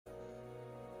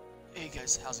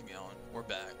guys, how's it going? We're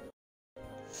back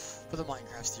for the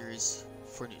Minecraft series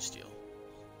for NewSteel.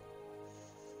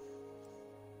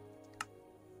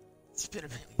 It's been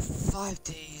apparently 5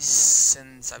 days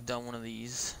since I've done one of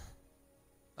these.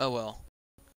 Oh well.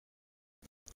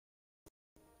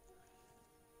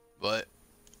 But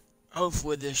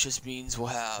hopefully this just means we'll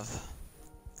have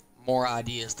more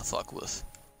ideas to fuck with.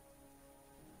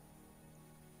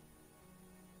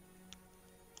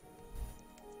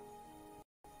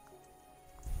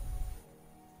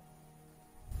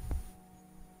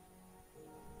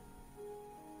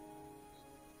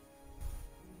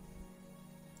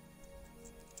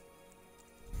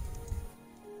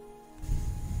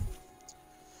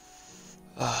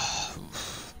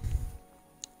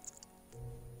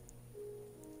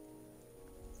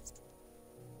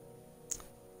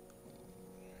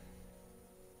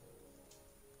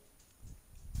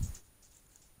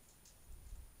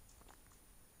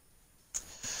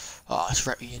 Oh, it's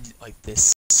right in like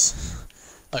this,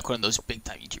 like one of those big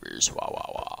time YouTubers. Wow,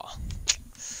 wow,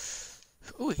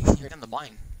 wow. Ooh, you're down the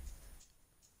mine.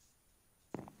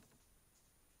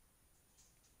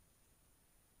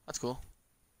 That's cool.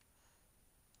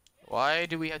 Why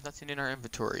do we have nothing in our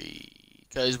inventory?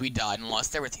 Because we died and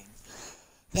lost everything.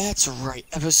 That's right.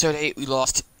 Episode 8, we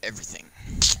lost everything.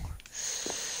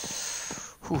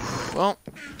 Whew. Well.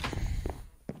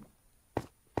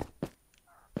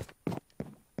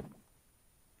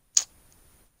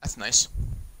 That's nice.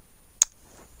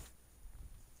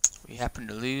 We happen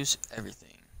to lose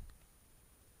everything.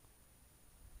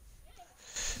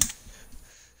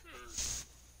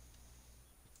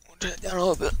 We'll turn it down a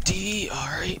little bit. D,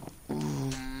 alright.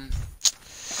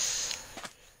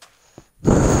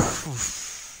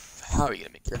 How are we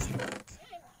gonna make everything work?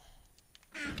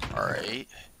 Alright.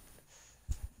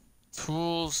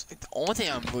 Tools. Like, the only thing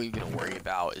I'm really gonna worry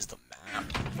about is the map.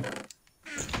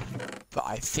 But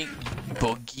I think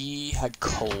Boogie had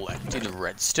collected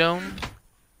redstone.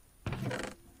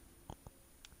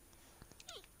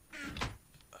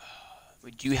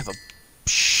 We do have a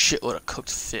shitload of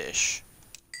cooked fish.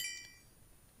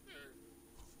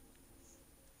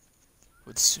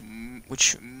 Which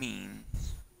means...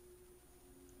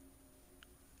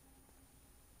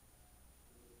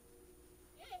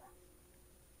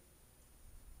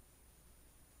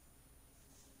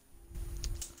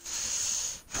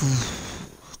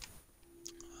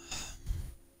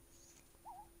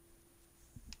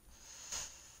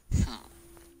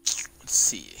 Let's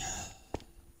see.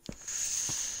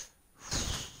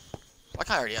 Like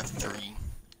I already have 3,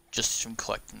 just from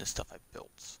collecting the stuff I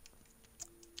built.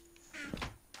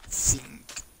 I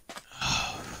think.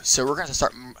 So we're gonna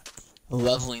start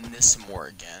leveling this more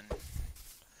again.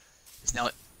 Because now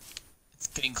it's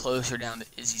getting closer down to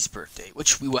Izzy's birthday,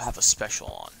 which we will have a special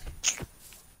on.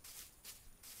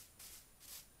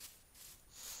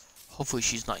 Hopefully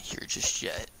she's not here just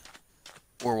yet.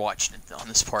 We're watching it on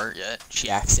this part yet.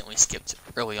 She accidentally skipped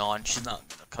early on. She's not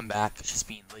gonna come back. She's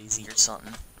being lazy or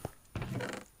something.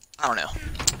 I don't know.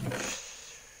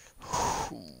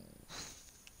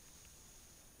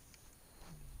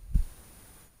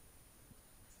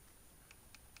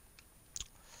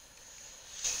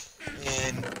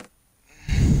 And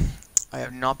I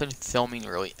have not been filming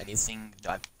really anything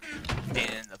that I've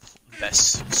been in the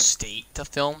best state to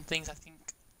film things, I think.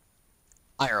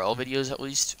 IRL videos, at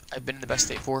least, I've been in the best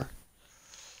state for.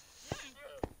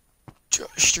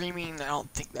 Streaming, I don't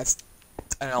think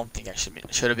I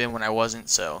should have been when I wasn't,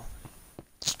 so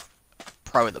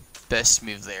probably the best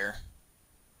move there.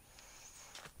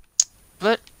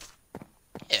 But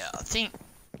yeah, I think.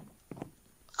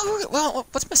 Oh, well,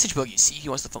 let's message Boogie, see if he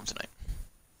wants to film tonight.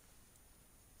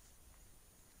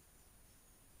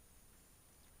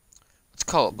 Let's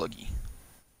call it Boogie.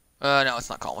 No,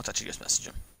 let's not call him. Let's actually just message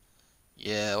him.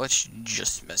 Yeah, let's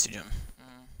just message him.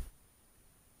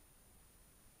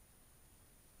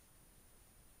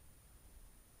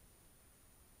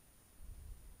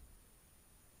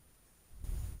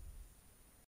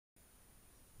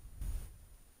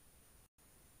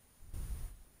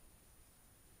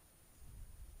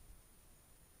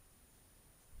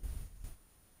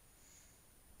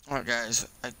 Alright guys,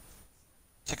 I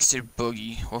texted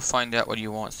Boogie. We'll find out what he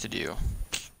wants to do.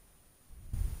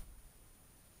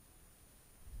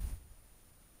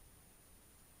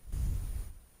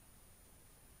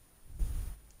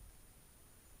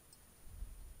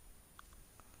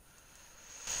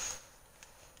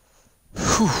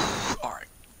 Alright.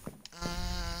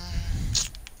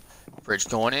 Bridge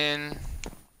going in.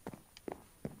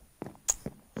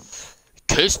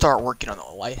 Could start working on the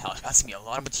lighthouse. That's gonna be a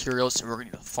lot of materials, and we're gonna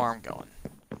get the farm going.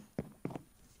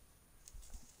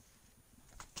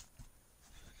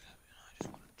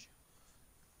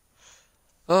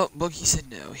 Oh, Boogie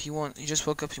said no. He just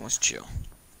woke up. He wants to chill.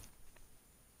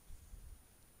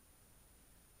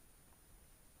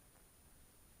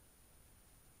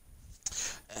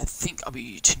 I think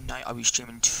tonight. I'll be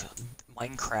streaming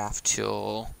Minecraft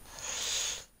till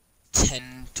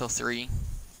 10 till 3.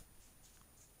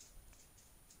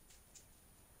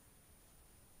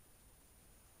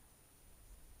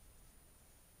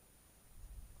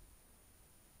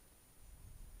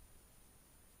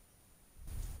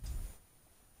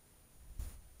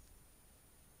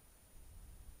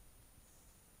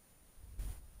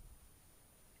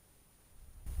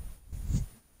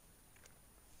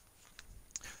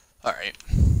 All right.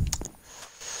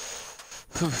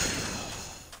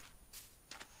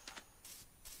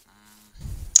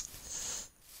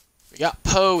 We got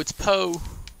Poe. It's Poe.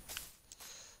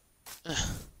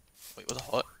 Wait, what the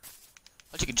what?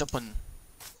 Oh, you can jump on.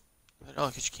 Oh,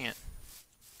 I guess you can't.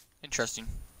 Interesting.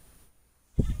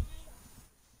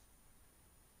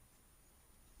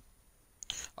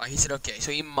 He said okay,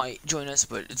 so he might join us,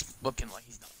 but it's looking like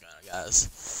he's not gonna,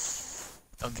 guys.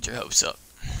 Don't get your hopes up.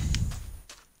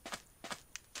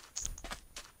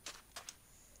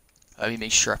 Let me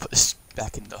make sure I put this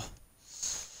back in the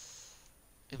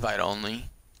invite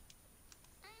only.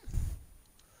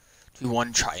 Do we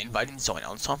want to try inviting someone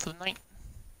else on for the night?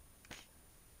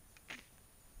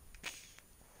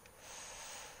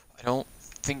 I don't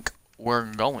think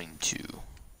we're going to.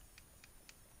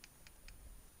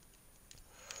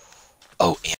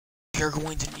 Oh, and you're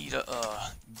going to need a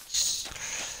Alright,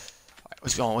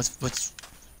 what's going on?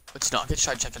 Let's not get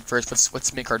shy checking first.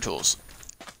 Let's make our tools.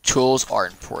 Tools are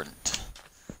important.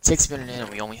 6 minutes in and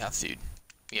we only have food.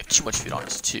 We have too much food on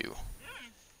us too.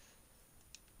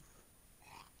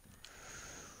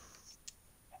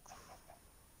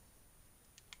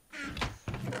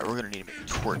 Alright, we're gonna need to make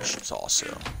torches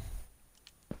also.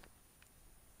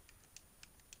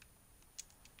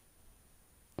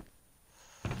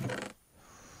 Do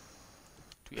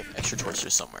we have extra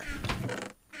torches somewhere?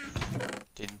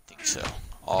 Didn't think so.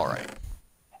 Alright.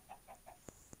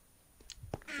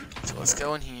 So let's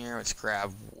go in here, let's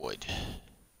grab wood.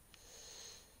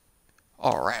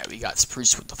 Alright, we got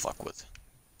spruce wood to fuck with.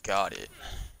 Got it.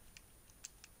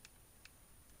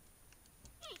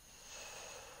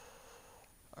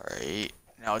 Alright,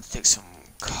 now let's take some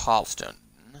cobblestone.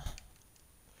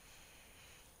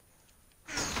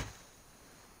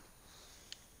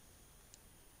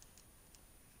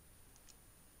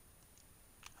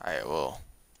 Alright, we'll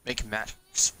make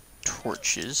max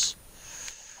torches.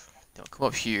 Then we'll come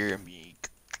up here and make.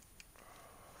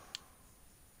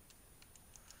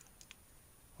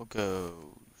 We'll go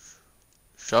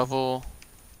shovel,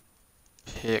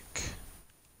 pick,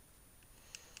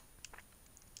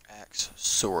 axe,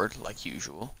 sword, like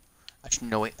usual. Actually,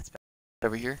 no, wait, that's back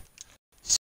over here.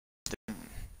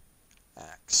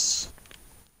 Axe.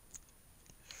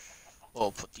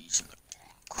 We'll put these in the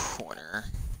corner.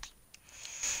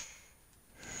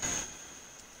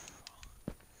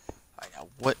 Alright, now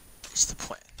what is the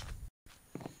plan?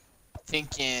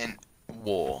 Thinking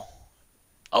wool.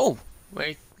 Oh,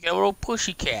 wait, we got a little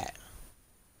pussycat.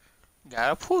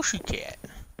 Got a pussycat.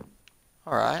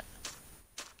 Alright.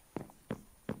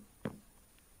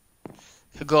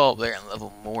 Could go up there and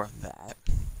level more of that.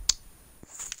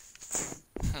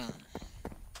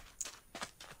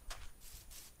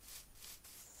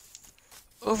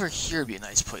 Over here would be a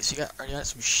nice place. Already got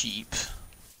some sheep.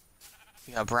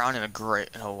 We got a brown and a gray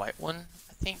and a white one,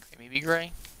 I think. Maybe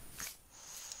gray.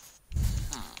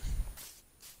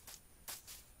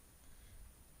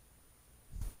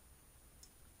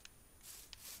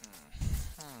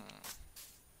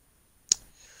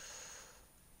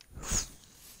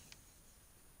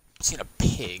 Seen a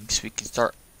pig, so we can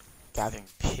start gathering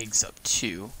pigs up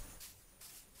too.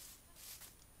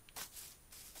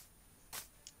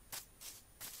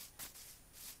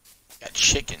 Got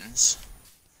chickens.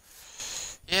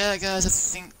 Yeah, guys, I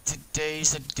think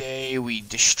today's the day we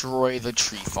destroy the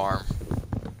tree farm.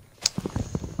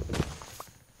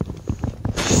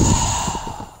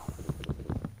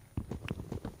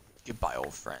 Goodbye,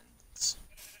 old friends.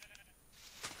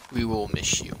 We will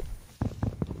miss you.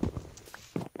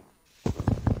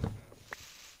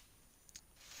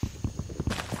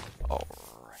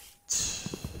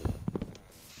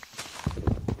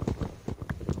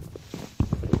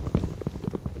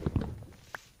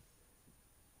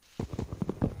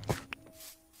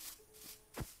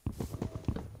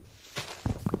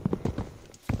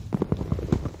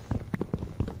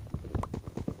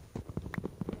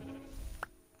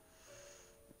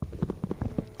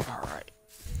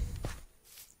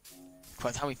 By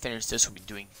the time we finish this, we'll be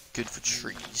doing good for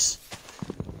trees.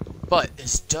 But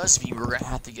this does mean we're gonna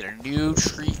have to get a new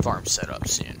tree farm set up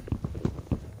soon.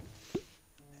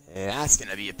 And that's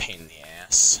gonna be a pain in the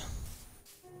ass.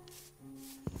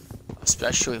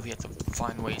 Especially if we have to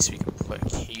find ways we can put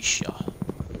acacia,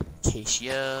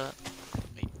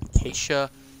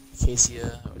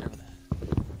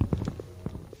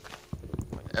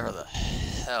 whatever the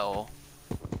hell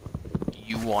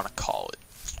you want to call it.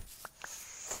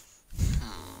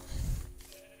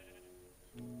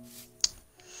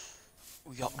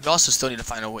 We also still need to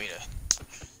find a way to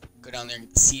go down there and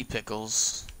get the sea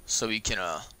pickles so we can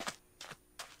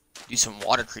do some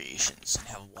water creations and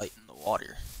have light in the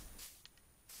water.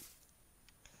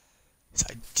 So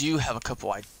I do have a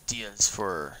couple ideas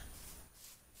for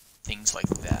things like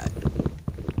that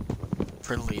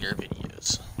for later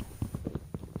videos.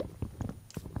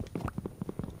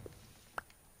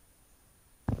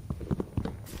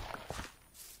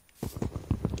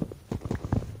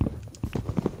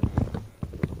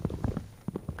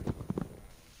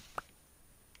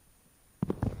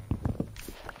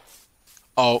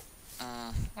 Oh,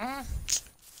 I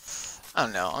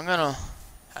don't know. I'm gonna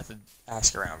have to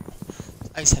ask around.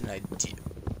 I just had an idea.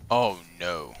 Oh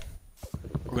no.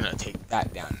 We're gonna take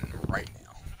that down right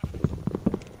now.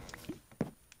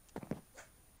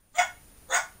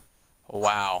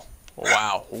 Wow.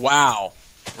 Wow. Wow.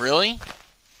 Really?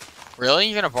 Really?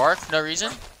 You're gonna bark for no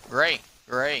reason? Great.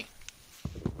 Great.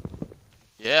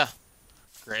 Yeah.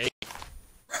 Great.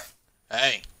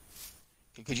 Hey.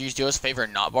 Could you just do us a favor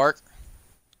and not bark?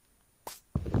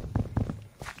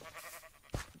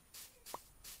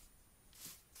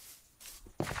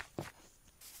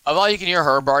 Of all you can hear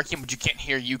her barking, but you can't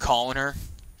hear you calling her.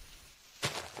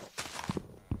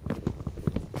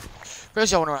 For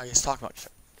those y'all wonder what I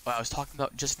was talking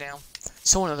about just now.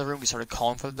 Someone in the room started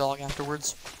calling for the dog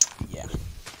afterwards. Yeah.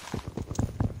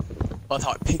 Love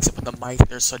how it picks up in the mic.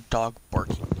 There's a dog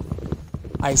barking.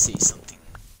 I say something.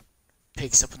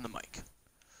 Picks up in the mic.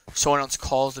 Someone else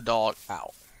calls the dog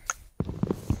out.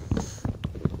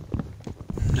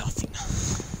 Nothing.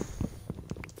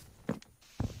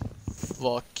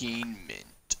 Fucking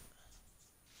mint.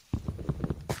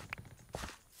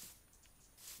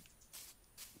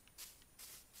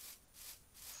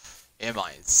 Am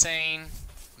I insane?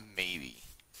 Maybe.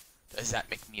 Does that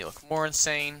make me look more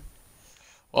insane?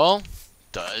 Well,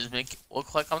 does make it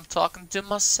look like I'm talking to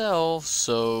myself,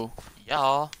 so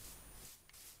yeah.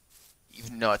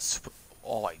 Even though it's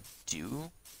all I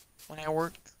do when I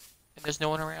work and there's no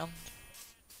one around.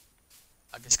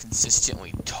 I just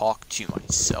consistently talk to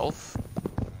myself.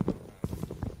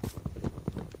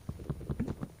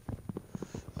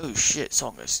 Oh shit,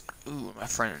 song is. Ooh, my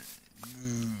friend.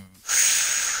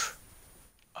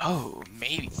 Oh,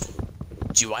 maybe.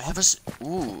 Do I have a.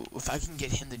 Ooh, if I can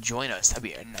get him to join us, that'd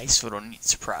be a nice little neat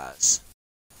surprise.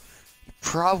 He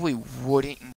probably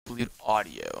wouldn't include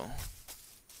audio,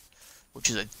 which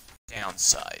is a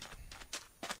downside.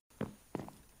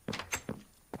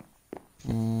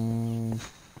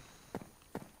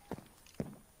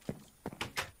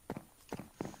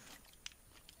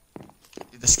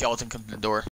 The skeleton come to the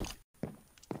door.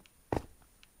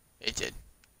 It did.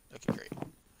 Okay, great.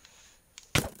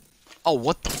 Oh,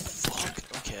 what the fuck?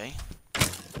 Okay.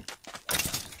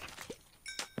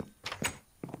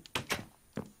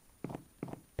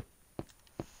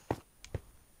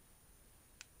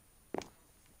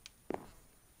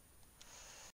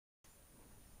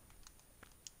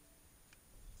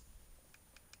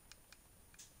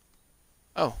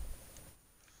 Oh.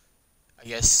 I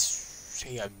guess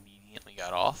he immediately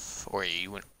got off, or he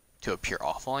went to appear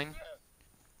offline.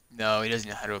 No, he doesn't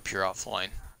know how to appear offline.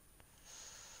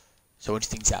 So what do you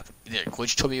think's happened? Either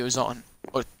Glitch told me he was on,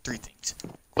 or three things.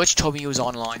 Glitch told me he was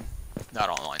online, not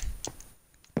online.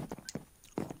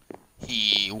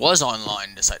 He was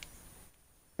online, decided.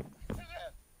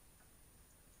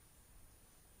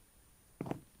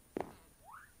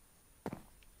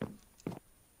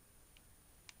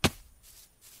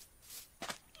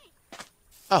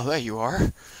 Oh, there you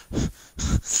are.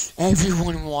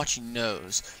 Everyone watching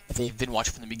knows, if they've been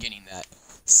watching from the beginning, that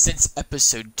since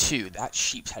episode 2, that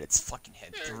sheep's had its fucking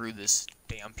head through this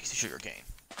damn piece of sugarcane.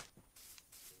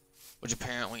 Which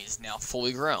apparently is now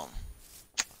fully grown.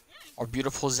 Our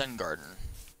beautiful Zen garden.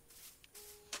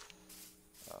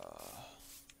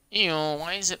 Ew,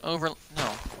 why is it over...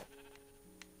 No.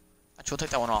 Actually, we'll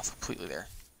take that one off completely there.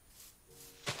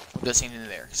 We'll do anything in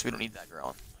there, because we don't need that growing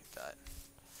like that.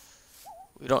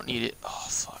 We don't need it. Oh,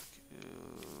 fuck.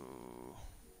 Ooh.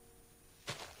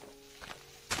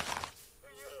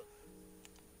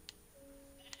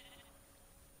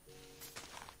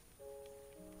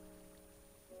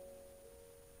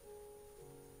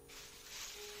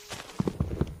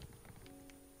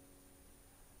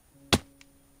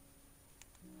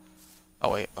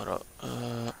 Oh wait, hold up.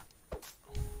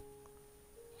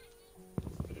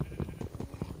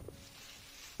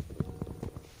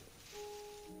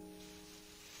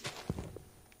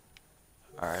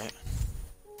 Alright.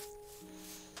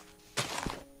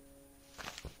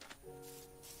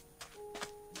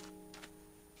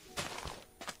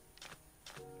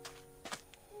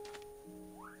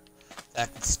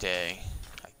 That can stay,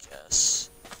 I guess.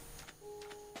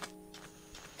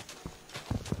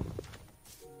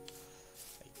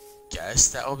 I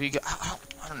guess that will be good. I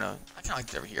don't know. I kind of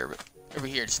like it over here, but over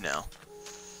here just now.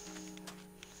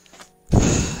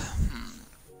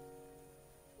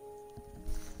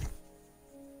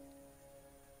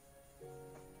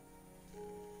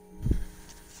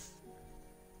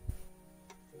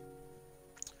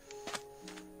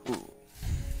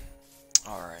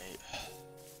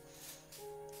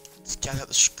 Gather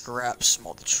the scraps from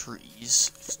all the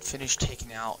trees. Finish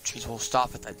taking out trees. We'll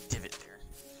stop at that divot there.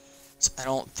 So I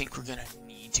don't think we're gonna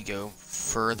need to go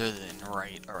further than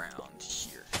right around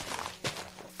here.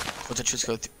 Let's just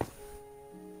go through.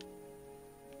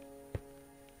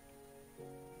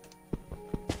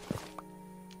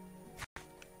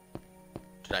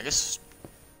 Did I guess?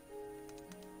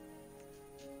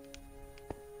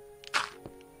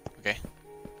 Okay.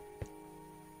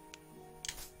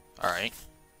 All right.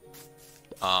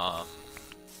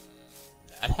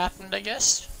 That happened, I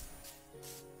guess.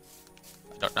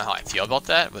 I don't know how I feel about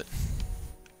that, but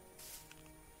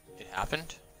it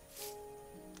happened.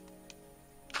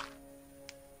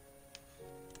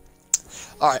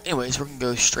 Alright, anyways, we're gonna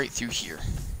go straight through here.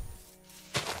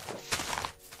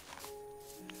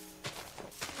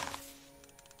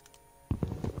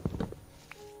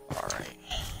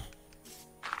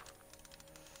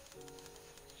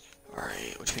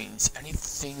 Alright, which means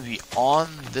anything beyond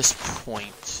this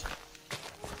point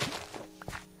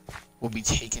will be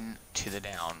taken to the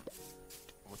down.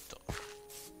 What the?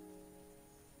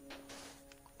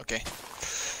 Okay.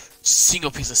 Single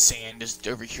piece of sand just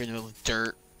over here in the middle of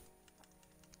dirt.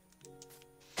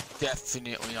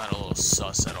 Definitely not a little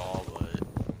sus at all, but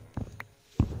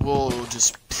we'll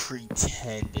just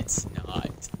pretend it's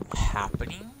not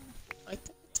happening like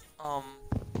that.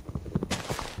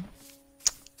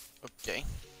 Okay.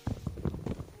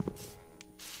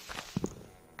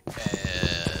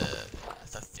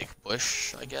 That's a thick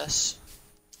bush, I guess.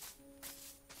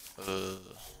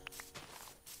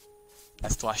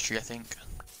 That's the last tree, I think.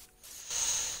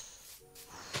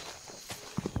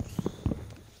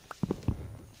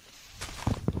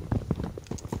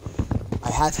 I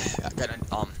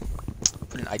got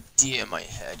put an idea in my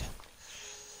head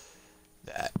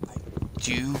that I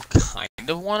do kind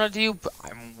of want to do, but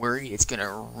I'm worried it's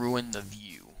gonna ruin the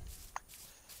view.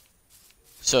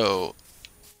 So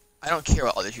I don't care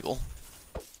about other people.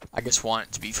 I just want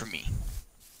it to be for me.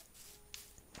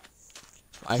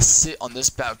 I sit on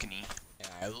this balcony and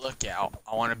I look out.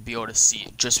 I want to be able to see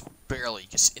it just barely,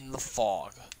 just in the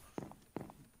fog.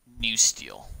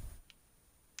 NewSteel.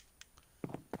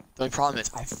 The only problem is,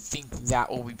 I think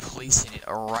that will be placing it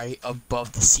right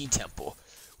above the sea temple,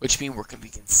 which means we're going to be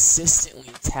consistently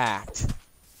attacked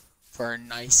for a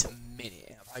nice minute,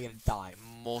 and I'm probably going to die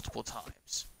multiple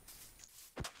times.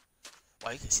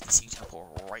 Well, you can see the sea temple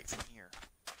right from here.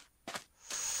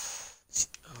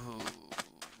 Ooh.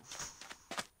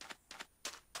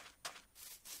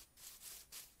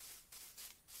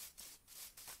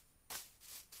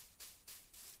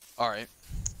 Alright.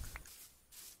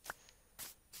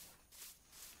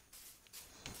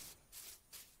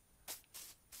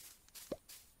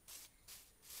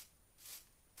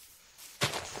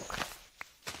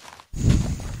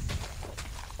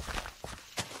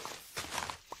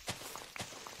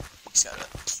 Just gotta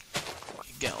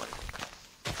keep going.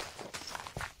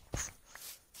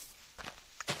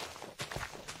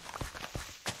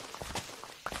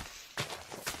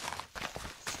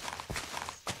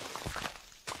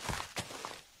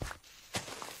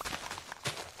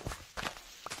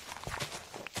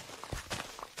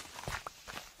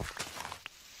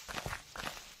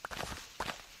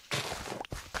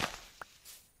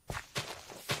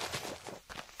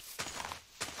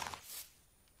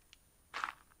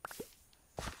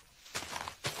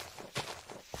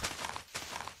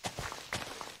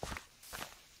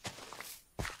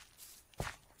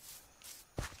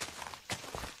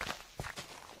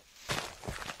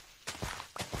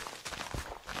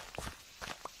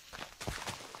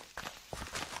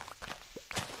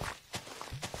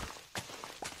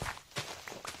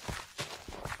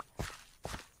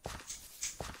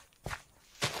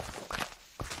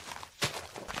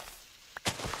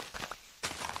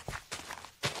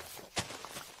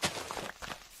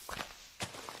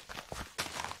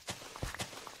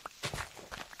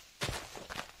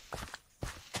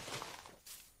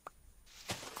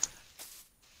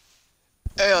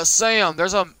 Hey, Sam,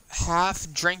 there's a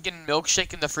half-drinking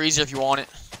milkshake in the freezer if you want it.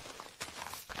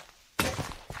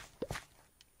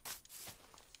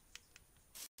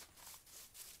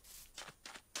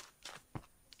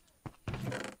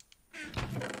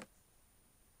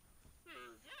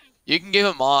 You can give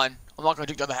it mine. I'm not gonna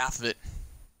drink the other half of it.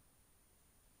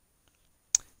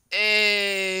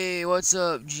 Hey, what's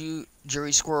up,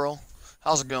 Jury Squirrel?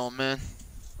 How's it going, man?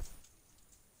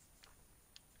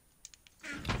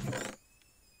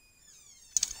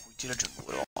 We did drink a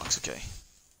little box, okay.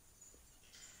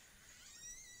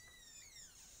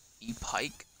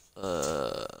 E-Pike?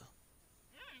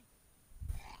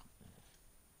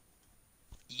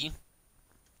 E?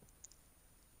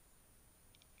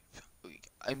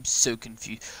 I'm so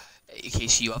confused. Okay,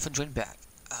 so you often join back.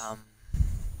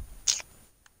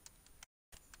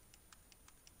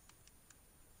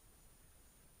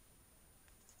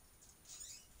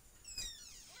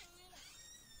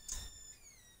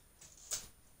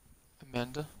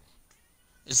 Amanda?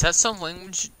 Is that some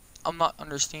language I'm not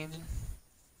understanding?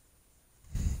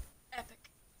 Epic.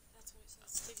 That's what it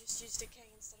says. They just used a K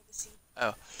instead of a C.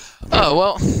 Oh. Oh,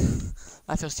 well.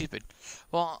 I feel stupid.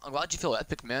 Well, I'm glad you feel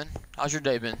epic, man. How's your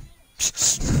day been?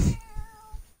 You're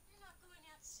not going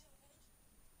out stupid.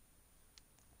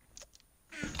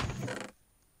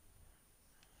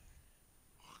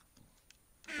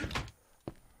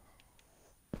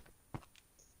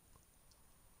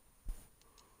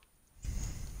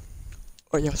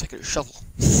 Oh yeah, I was taking a shovel.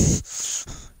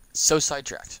 So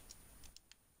sidetracked.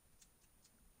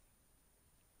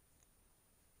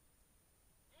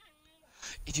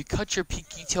 If you cut your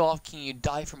pinky toe off, can you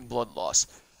die from blood loss?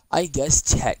 I guess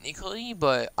technically,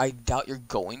 but I doubt you're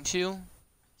going to.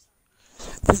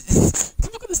 Look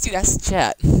at this dude, that's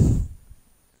chat.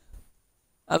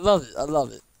 I love it, I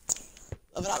love it.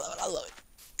 Love it, I love it, I love it.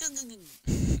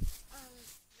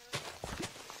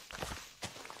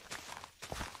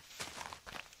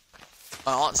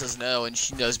 My aunt says no, and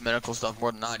she knows medical stuff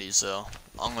more than I do, so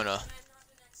I'm gonna.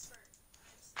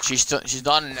 She's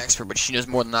not an expert, but she knows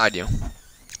more than I do.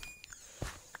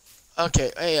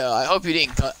 Okay, hey, I hope you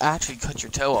didn't actually cut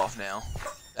your toe off now.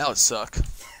 That would suck.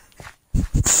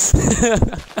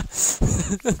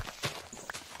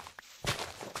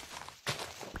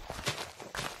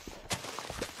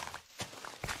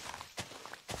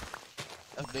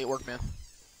 That's great work, man.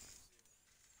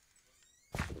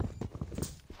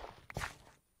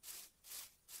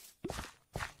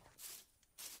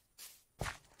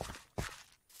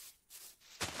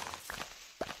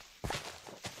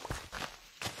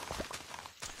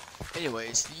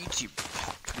 Anyways, the YouTube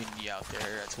community out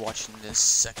there that's watching this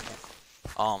second,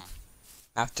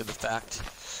 after the fact,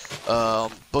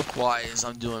 book-wise,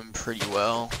 I'm doing pretty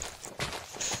well.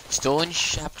 Still in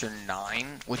chapter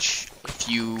 9, which, if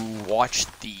you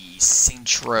watched the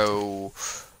Saintro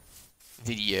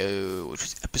video, which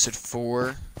was episode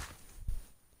 4,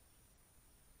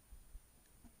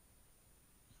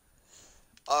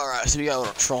 alright, so we got a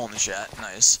little troll in the chat,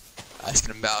 nice,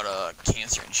 asking about,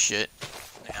 cancer and shit,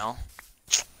 now.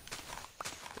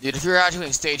 Dude, if you're actually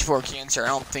in stage 4 cancer, I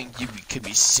don't think you could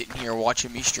be sitting here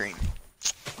watching me stream.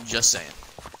 Just saying.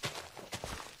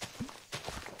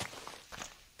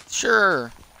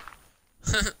 Sure.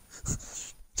 Too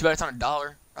bad it's on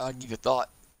 $1. I'll give you a thought.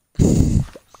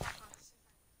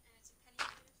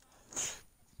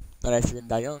 But if you're gonna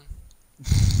die young.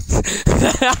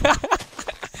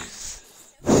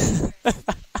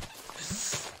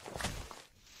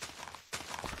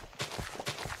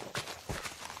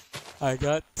 I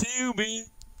got to be.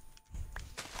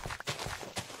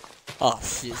 Oh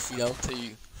shit, see that'll tell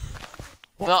you.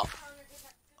 Well,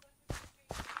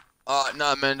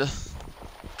 no, Amanda.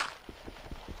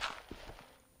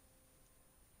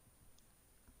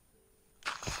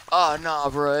 Oh, nah,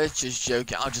 bro, it's just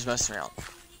joking. I'm just messing around.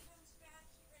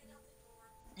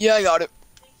 Yeah, I got it.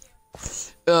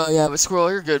 Yeah, but Squirrel,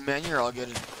 you're good, man. You're all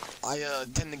good. I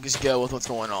tend to just go with what's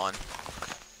going on.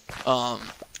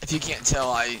 If you can't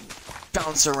tell, I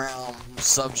bounce around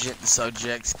subject to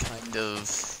subject, kind of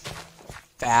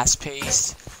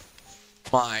fast-paced.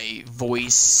 My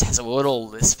voice has a little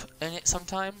lisp in it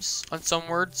sometimes, on some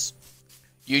words.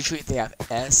 Usually they have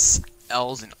S,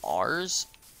 L's, and R's.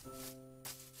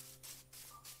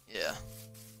 Yeah.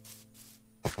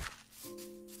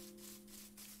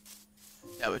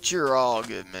 Yeah, but you're all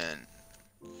good, man.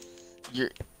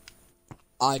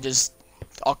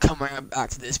 I'll come right back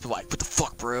to this, but like, what the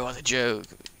fuck, bro? As a joke.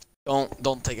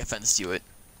 Don't take offense to it.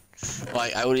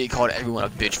 Like, I literally called everyone a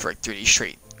bitch for like 3 days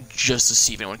straight, just to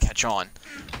see if anyone would catch on,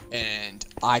 and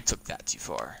I took that too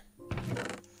far.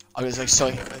 I was like, so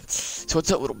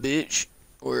what's up, little bitch?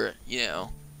 Or, you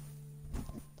know,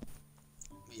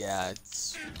 Yeah,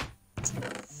 it's...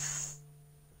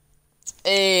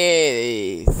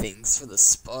 Hey, thanks for the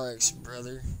sparks,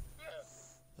 brother.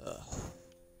 Oh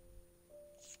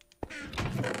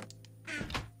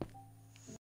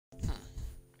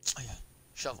yeah,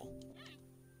 shovel.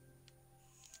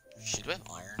 Shit, do I have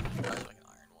iron? I have like an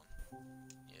iron one.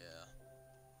 Yeah.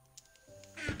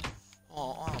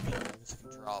 Oh, man, I guess I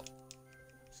can drop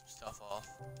some stuff off.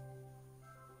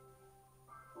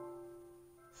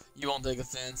 You won't take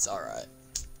offense? Alright.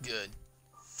 Good.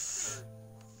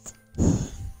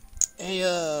 Hey,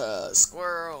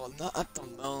 squirrel, not at the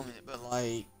moment, but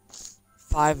like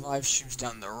 5 live streams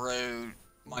down the road,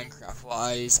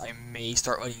 Minecraft-wise, I may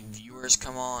start letting viewers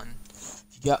come on. If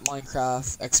you got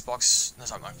Minecraft, Xbox, no,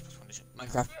 sorry, Minecraft Edition,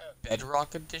 Minecraft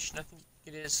Bedrock Edition, I think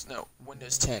it is. No,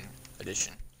 Windows 10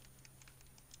 Edition.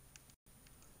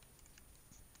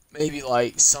 Maybe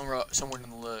like somewhere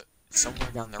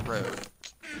down the road,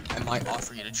 I might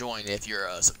offer you to join if you're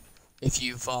if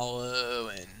you follow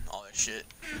and all that shit.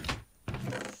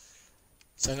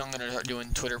 So I'm gonna start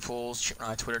doing Twitter polls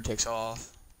when Twitter takes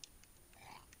off.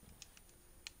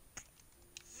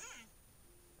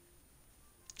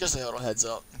 Just a little heads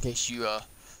up in case you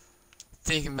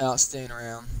thinking about staying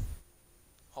around.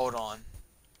 Hold on.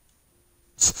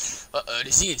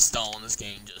 Is he installing this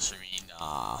game just for me?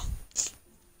 Nah.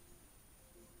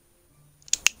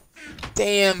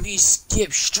 Damn, he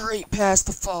skipped straight past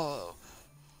the follow.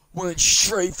 Went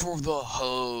straight for the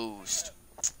host.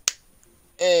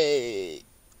 Hey.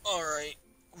 Alright.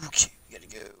 Okay, we gotta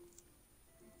go.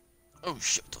 Oh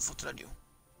shit, what the fuck did I do?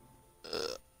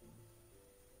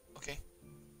 Okay.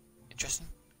 Interesting.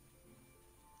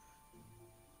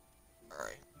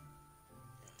 Alright.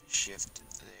 Shift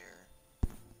there.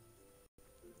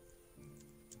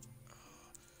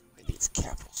 Maybe it's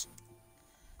capitals.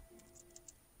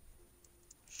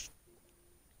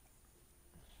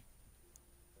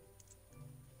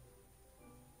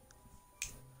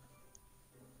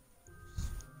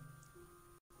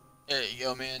 There you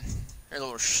go, man. Here's a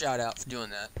little shout out for doing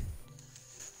that.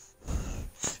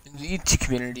 In the YouTube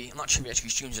community, I'm not sure if he actually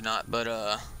streams or not, but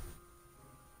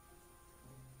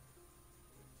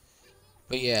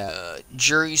yeah,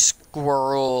 Jury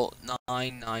Squirrel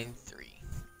 993.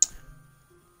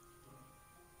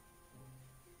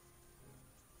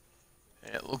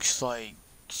 And it looks like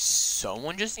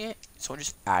someone just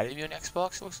added me on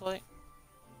Xbox. It looks like.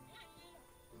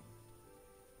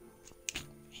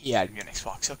 He added me on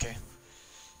Xbox, okay.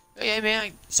 Hey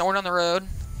man, somewhere down the road.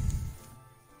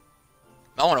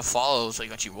 I want to follow so you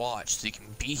can actually watch, so you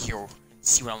can be here and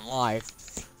see when I'm live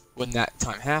when that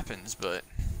time happens, but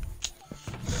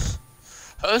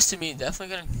hosting me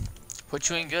definitely gonna put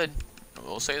you in good.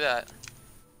 We'll say that.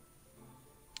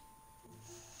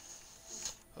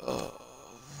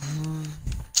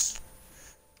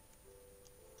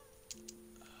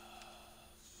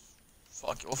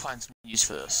 Fuck it, we'll find some use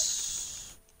for this.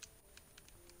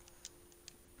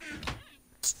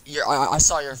 I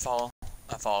saw your follow.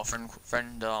 I follow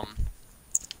friend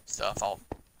stuff. I'll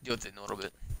deal with it in a little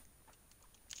bit.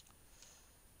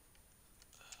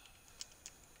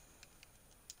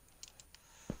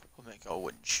 We'll make a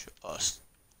wooden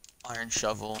iron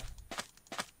shovel.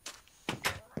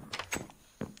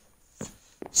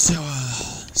 So,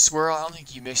 Squirrel, I don't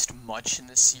think you missed much in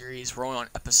this series. We're only on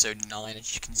episode 9,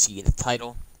 as you can see in the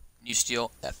title.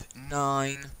 NewSteel, Ep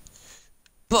 9.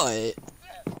 But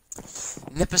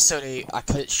in episode 8, I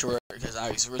cut it short because I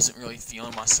wasn't really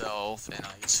feeling myself, and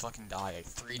I just fucking died like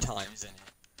 3 times in it.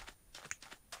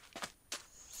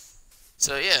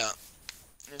 So yeah,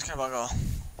 it was kind of like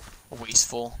a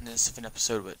wastefulness of an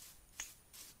episode, but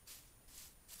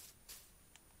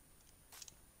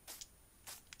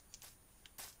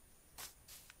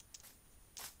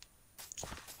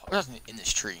there's nothing in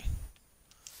this tree.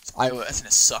 So that's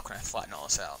gonna suck when I flatten all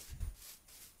this out.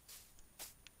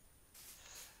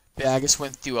 Yeah, I just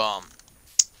went through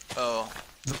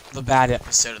the bad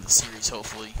episode of the series,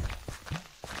 hopefully.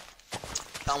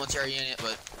 Commentary in it,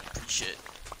 but pretty shit.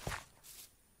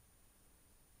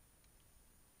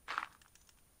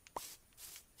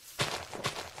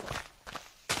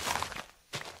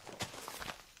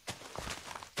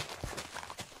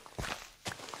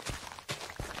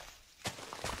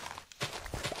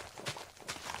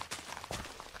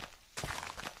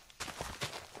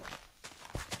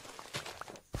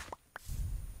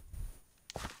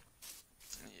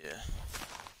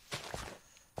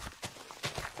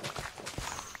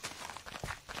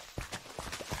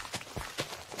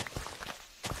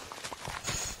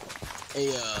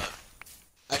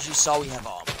 As you saw, we have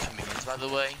commands, by the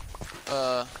way,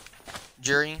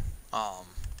 jury.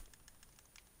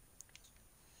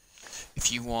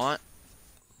 if you want.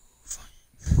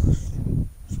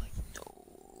 Like, no.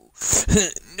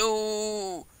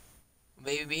 No!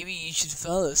 Maybe you should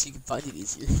follow so you can find it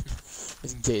easier.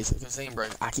 Just in case, like I'm saying, bro,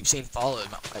 I keep saying follow,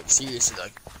 like seriously,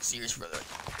 brother.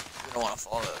 You don't want to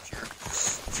follow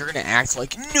if you're gonna act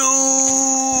like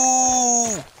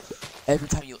no every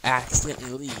time you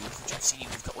accidentally leave, which I've seen you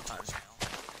leave a couple times now,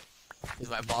 because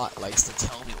my bot likes to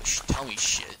tell me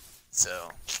shit.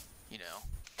 So, you know,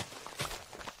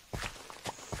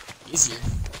 easier.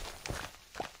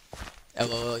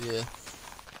 LOL, yeah.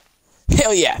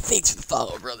 Hell yeah! Thanks for the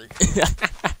follow, brother.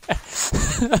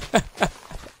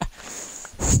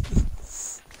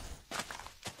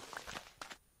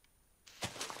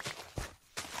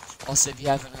 Also, if you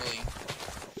haven't really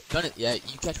done it yet,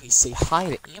 you can actually say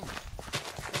hi to Amber,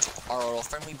 our little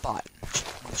friendly bot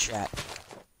in the chat.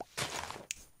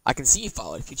 I can see you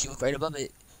followed. If you look right above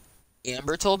it,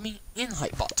 Amber told me, and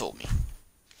Hypebot told me.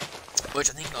 Which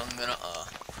I think I'm gonna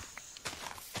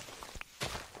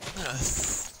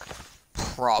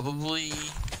probably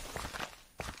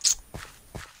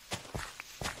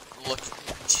look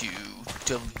to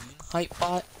deleting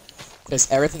Hypebot,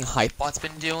 because everything Hypebot's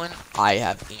been doing, I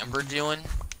have Amber doing,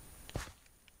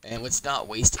 and let's not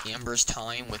waste Amber's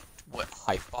time with what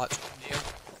Hypebot's gonna do.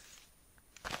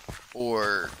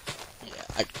 Or,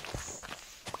 yeah,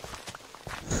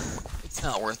 it's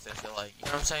not worth it, I feel like, you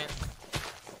know what I'm saying?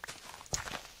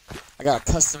 I got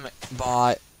a custom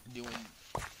bot doing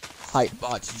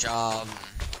Hypebot's job.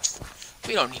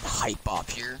 We don't need Hypebot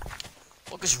here.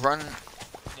 We'll just run,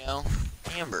 you know,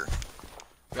 Amber.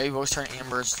 Maybe we'll turn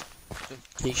Amber's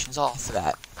notifications off for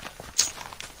that.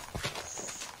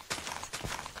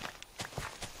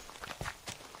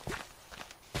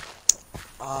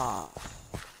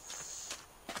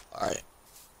 Alright.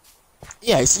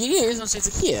 Yeah, see, he's gonna say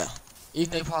it's like, yeah.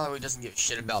 Even though he probably doesn't give a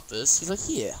shit about this, he's like,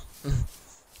 yeah.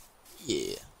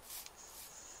 Yeah.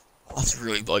 Oh, that's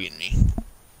really bugging me.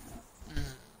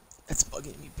 That's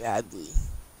bugging me badly.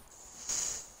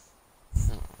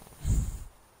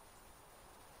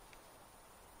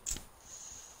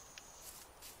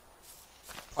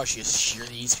 Probably should just share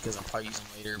these because I'll probably use them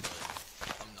later, but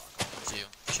I'm not going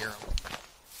to share them.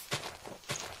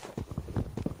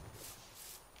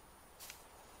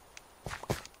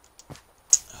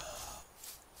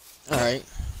 Alright.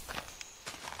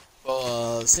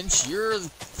 Well, since you're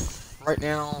right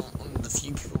now one of the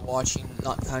few people watching,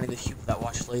 not kind of the few that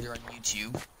watch later on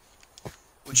YouTube,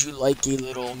 would you like a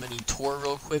little mini tour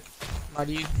real quick, my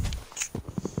dude?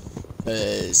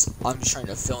 Because I'm just trying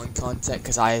to fill in content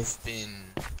because I've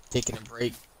been taking a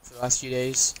break for the last few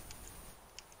days.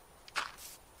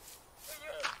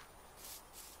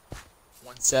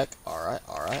 One sec. Alright,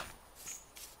 alright.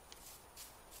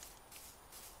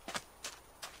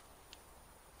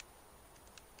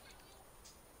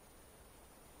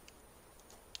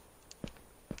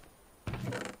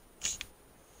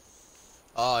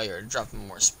 Oh, you're dropping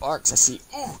more sparks. I see.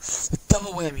 Ooh, a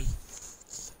double whammy.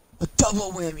 A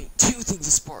double whammy. 2 things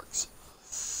of sparks.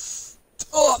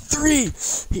 Oh, 3!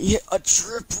 He hit a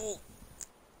triple.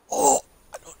 Oh,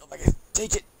 I don't know if I can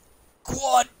take it.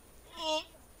 Quad. I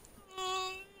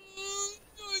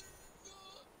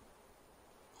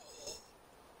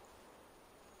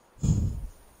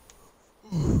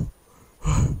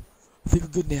think we're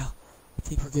good now. I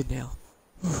think we're good now.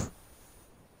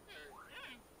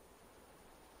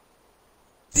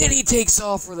 Then he takes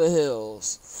off for the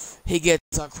hills. He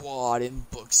gets a quad and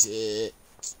books it.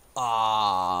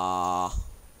 Ah.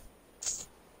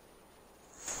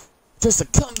 Just to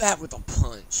come back with a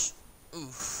punch.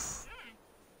 Oof.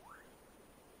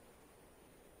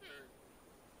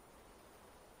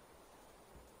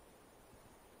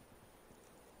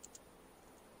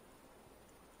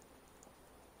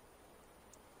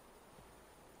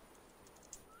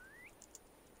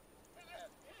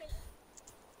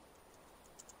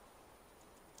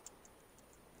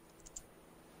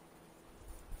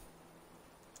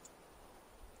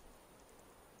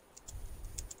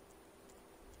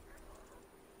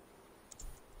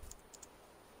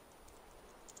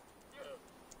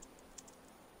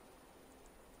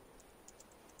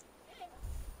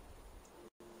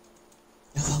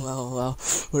 LOL.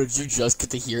 Or did you just get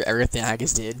to hear everything I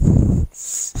just did?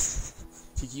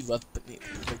 You left the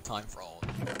perfect time for all of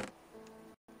it.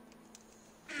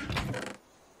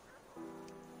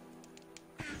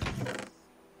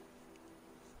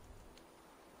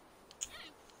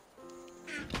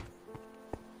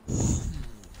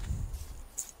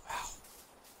 Wow.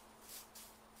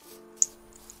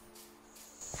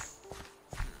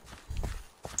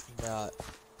 You got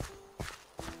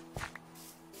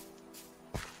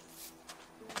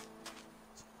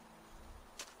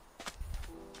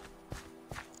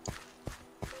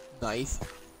knife,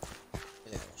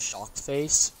 and then a shocked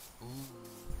face. Ooh.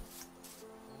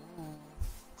 Ooh.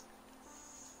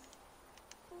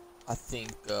 I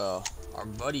think our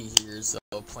buddy here is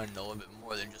planning a little bit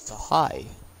more than just a hi.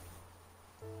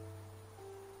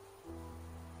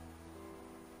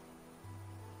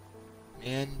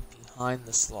 Man behind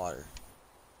the slaughter.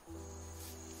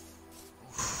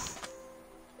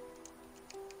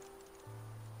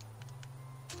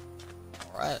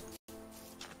 Alright.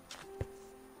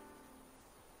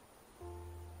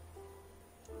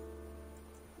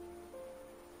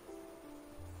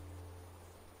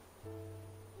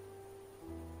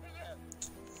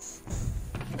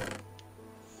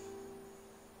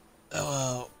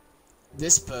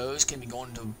 This pose can be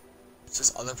going to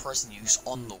this other person use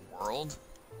on the world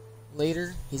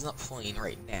later. He's not playing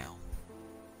right now.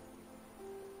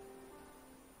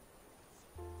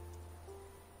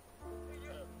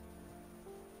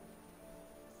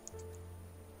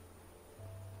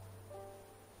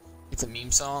 It's a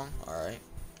meme song, alright.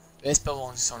 This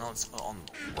belongs to someone else on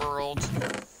the world.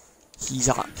 He's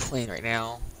not playing right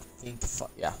now. I think,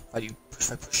 yeah,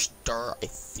 if I push start, I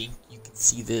think you can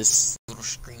see this little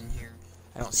screen here.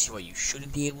 I don't see why you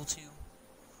shouldn't be able to.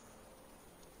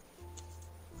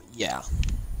 But yeah.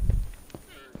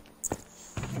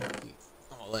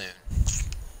 I'm alone.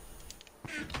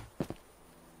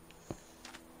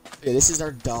 Yeah, this is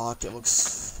our dock. It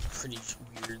looks pretty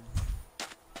weird.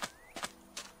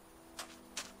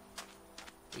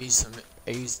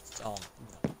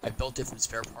 I built different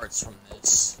spare parts from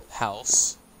this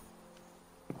house.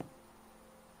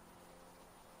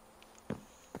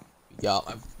 We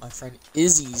got my friend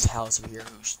Izzy's house over here,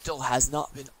 who still has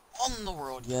not been on the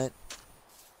world yet.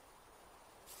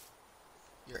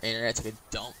 Your internet took a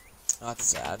dump. That's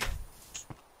sad.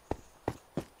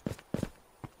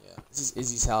 Yeah, this is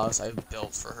Izzy's house I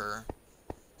built for her.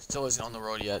 Still isn't on the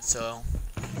road yet, so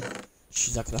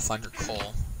she's not gonna find her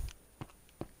coal.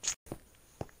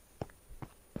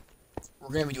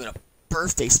 We're gonna be doing a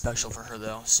birthday special for her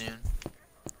though soon.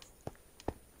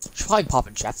 She'll probably pop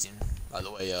in chat soon. By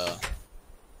the way,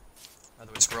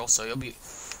 squirrel. So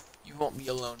you won't be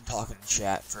alone talking in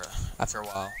chat for after a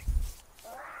while.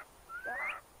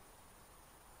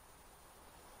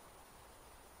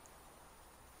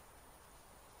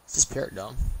 Is this parrot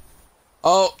dumb?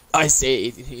 Oh, I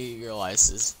see. He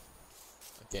realizes.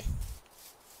 Okay.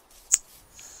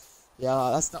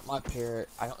 Yeah, that's not my parrot.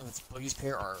 I don't know if it's Boogie's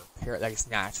parrot or a parrot that just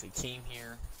naturally came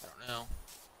here. I don't know.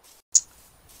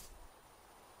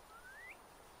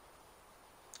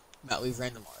 Matt, leave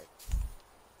random art.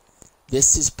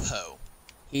 This is Poe.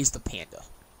 He's the panda.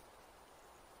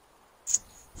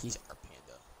 He's our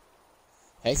panda.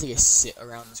 I think I sit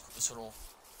around this little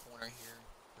corner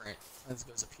here. Right. This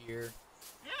goes up here.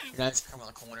 And I just come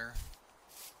around the corner.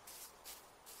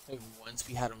 Maybe once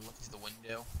we had him look through the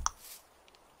window.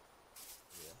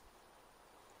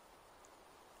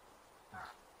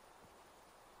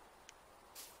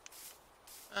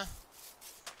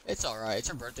 It's alright. It's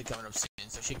her birthday coming up soon,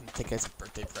 so she can take it as a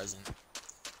birthday present.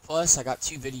 Plus, I got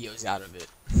 2 videos out of it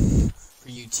for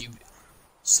YouTube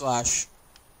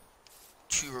 /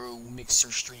 True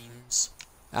Mixer streams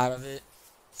out of it.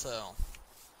 So,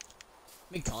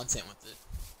 make content with it.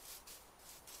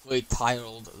 Really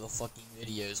titled the fucking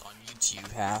videos on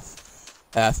YouTube half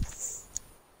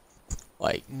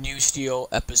like NewSteel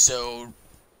episode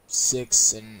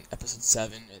 6 and episode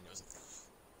 7, and it was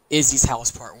Izzy's house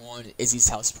part 1, Izzy's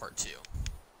house part 2.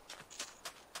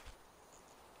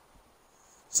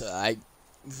 So I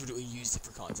literally used it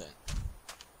for content.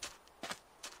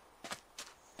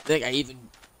 I think I even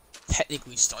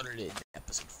technically started it in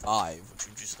episode 5, which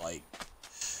was just like,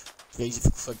 I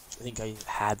think I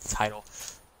had the title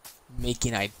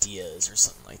Making Ideas or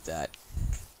something like that.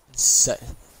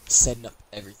 Setting up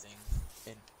everything.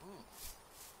 And ooh,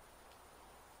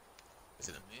 is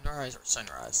it a moonrise or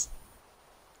sunrise?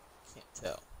 Can't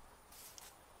tell.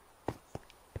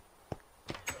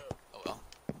 Oh well.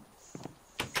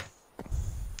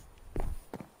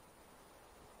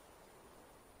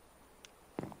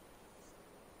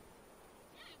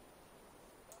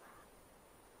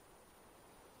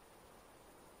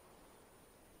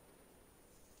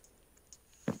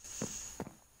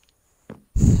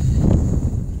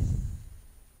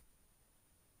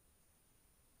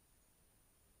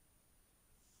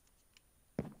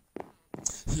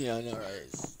 Yeah, I know, right?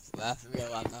 We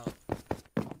gotta laugh out.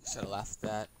 Just gotta laugh at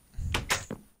that.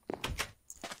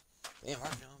 Damn,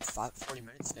 I've been on 40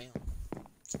 minutes, damn.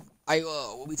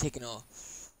 We'll be taking a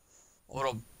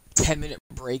little 10-minute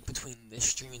break between this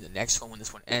stream and the next one when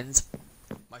this one ends.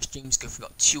 My streams go for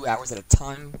about 2 hours at a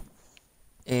time.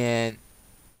 And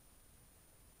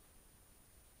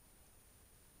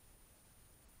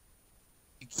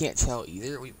can't tell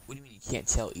either? What do you mean you can't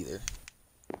tell either?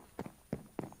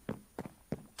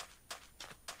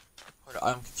 Hold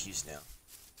on, I'm confused now.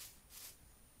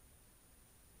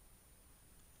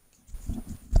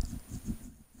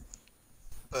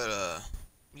 But, what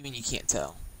do you mean you can't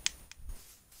tell?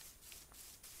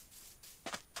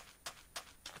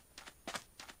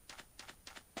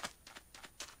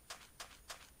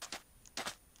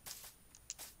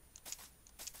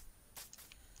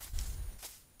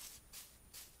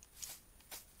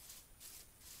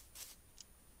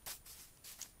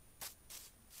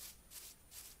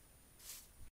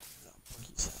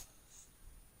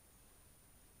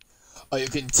 Oh, you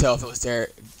couldn't tell if it was there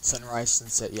sunrise,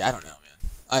 sunset. Yeah, I don't know, man.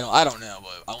 I don't know,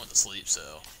 but I went to sleep,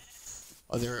 so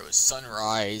whether it was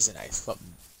sunrise and I slept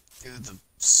through the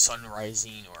sun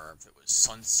rising, or if it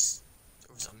was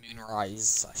there was a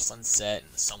moonrise / sunset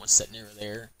and the sun was setting over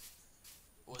there.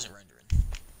 It wasn't rendering.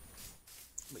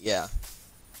 But yeah.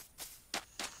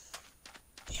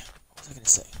 Damn, what was I gonna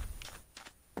say?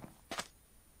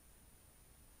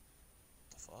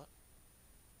 The fuck?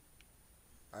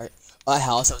 Alright. That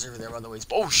house that was over there, by the way, is...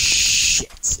 Oh,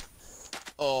 shit!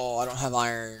 Oh, I don't have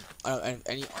iron. I don't have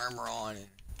any armor on. And...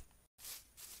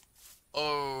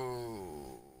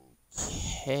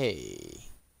 Okay.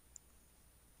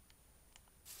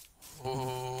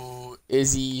 Oh,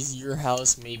 Izzy's, your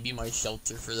house may be my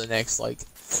shelter for the next, like,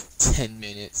 10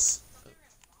 minutes.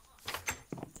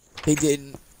 They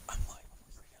didn't... I'm lying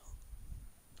right now.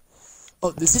 Oh,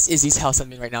 this is Izzy's house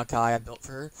I'm in right now, Kai. I built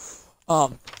for her.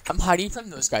 I'm hiding from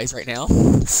those guys right now.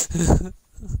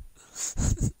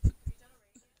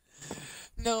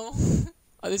 No.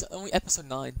 Oh, this is only episode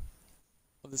 9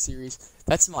 of the series.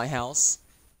 That's my house.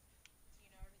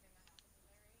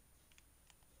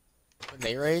 When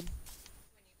they raid?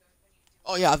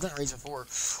 Oh yeah, I've done raids before.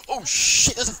 Oh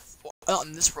shit, there's a... Not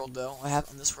in this world though. I have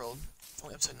on this world. It's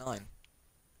only episode 9.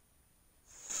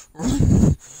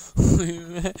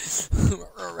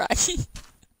 Rocky.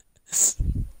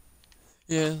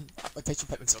 Yeah, my texture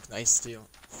pack looks nice too.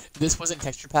 If this wasn't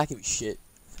texture pack, it'd be shit.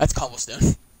 That's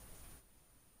cobblestone.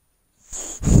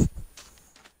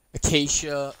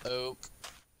 Acacia, oak,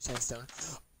 sandstone.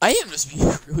 I am just being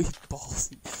really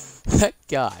ballsy. That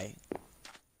guy.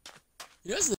 You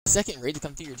know, this is the second raid to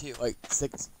come through here too. Like,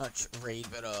 not raid,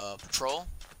 but patrol.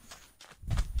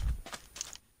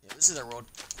 Yeah, this is our road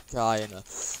guy, and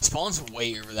spawn's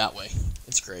way over that way.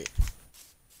 It's great.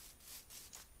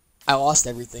 I lost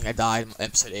everything. I died in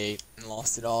episode 8 and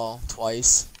lost it all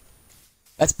twice.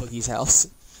 That's Boogie's house.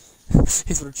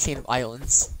 His little chain of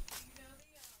islands.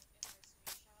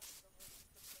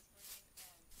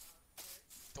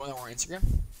 The one that were on Instagram?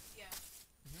 Yeah.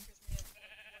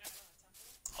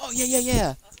 Oh,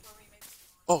 yeah.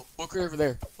 Oh, look right over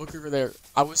there. Look over there.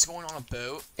 I was going on a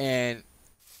boat, and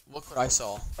look what I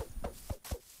saw.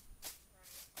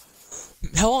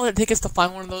 How long did it take us to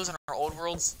find one of those in our old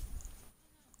worlds?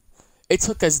 It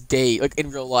took us days, like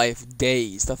in real life,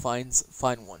 days to find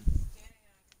one.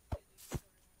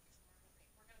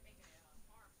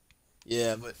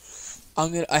 Yeah, but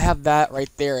I have that right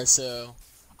there, so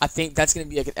I think that's gonna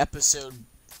be like an episode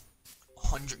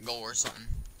 100 goal or something.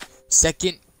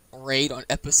 Second raid on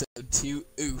episode 2.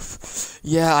 Oof.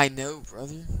 Yeah, I know,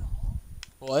 brother.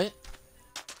 What?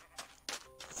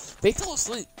 They fell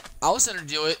asleep. I was gonna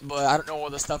do it, but I don't know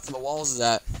where the stuff for the walls is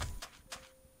at.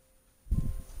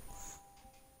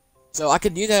 So I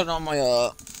could do that on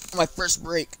my first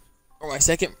break, or my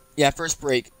second, first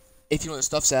break, if you know where the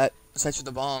stuff's at, aside from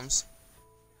the bombs.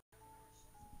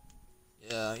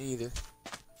 Yeah, either.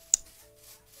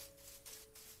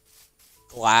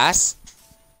 Glass.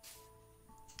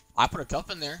 I put a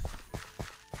cup in there.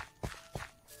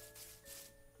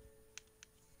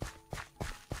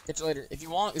 Catch you later. If you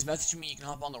want, just message me. You can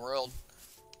hop on the world.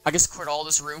 I just quit all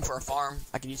this room for a farm.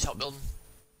 I can use help building.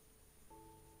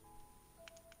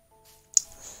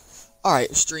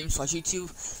 Alright, stream /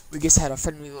 YouTube. We just had a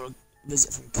friendly little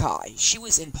visit from Kai. She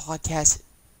was in podcast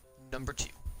number 2.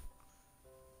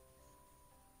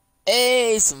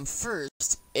 Hey, some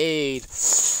first aid.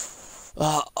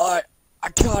 Alright, I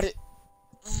got it.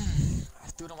 I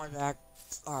threw it on my back.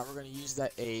 Alright, we're gonna use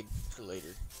that aid for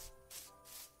later.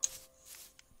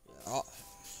 Yeah,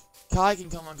 Kai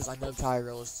can come on because I know Kai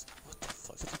realized. What the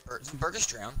fuck? Is that a bird? Is the bird just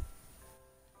drowned?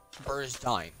 The bird is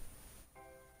dying.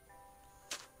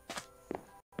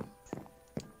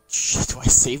 Shit, do I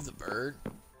save the bird?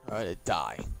 Or do I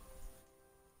die?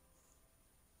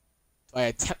 Do I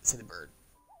attempt to save the bird?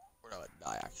 Or do I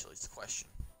die, actually? It's the question.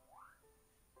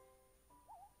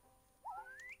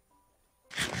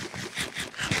 I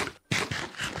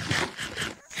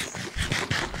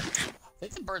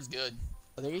think the bird's good.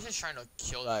 I think he's just trying to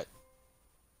kill that.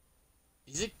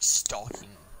 He's like stalking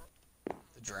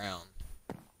the drown.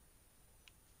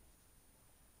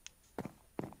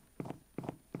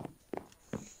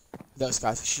 Those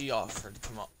guys, she offered to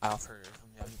come up. I offered her to come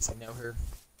down because I know her.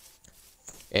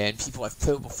 And people I've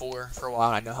killed before for a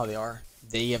while. I know how they are.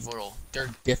 They have little.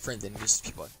 They're different than just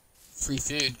people. Free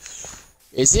food.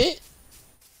 Is it?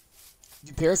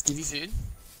 Do parrots give you food?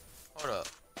 Hold up.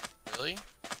 Really?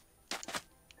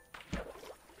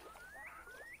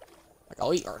 Like,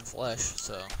 I'll eat rotten flesh,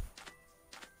 so.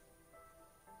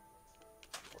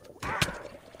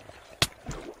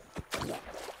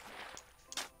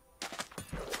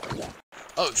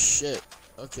 Oh shit.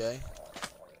 Okay.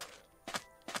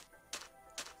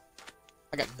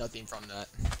 I got nothing from that.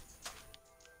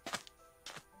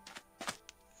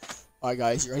 Alright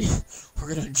guys, you ready?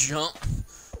 We're gonna jump,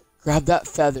 grab that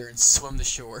feather, and swim to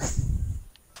shore.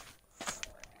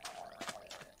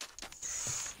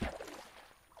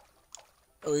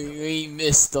 We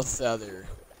missed the feather.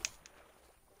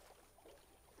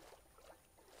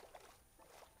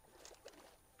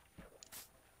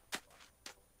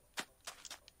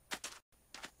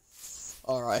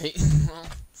 Alright. Well,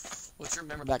 let's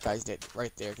remember that guy's dead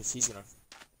right there, because he's gonna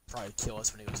probably kill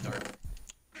us when it goes dark.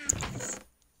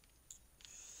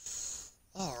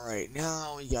 Alright,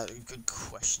 now we got a good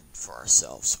question for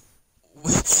ourselves.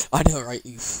 I know, right,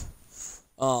 Oof?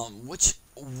 Which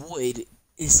wood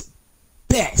is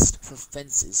best for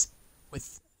fences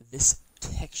with this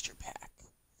texture pack?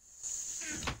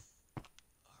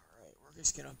 Alright, we're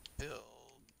just gonna build.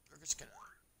 We're just gonna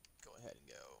go ahead and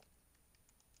go.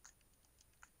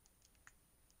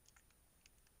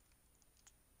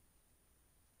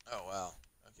 Oh, wow.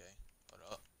 Okay. Hold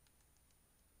up.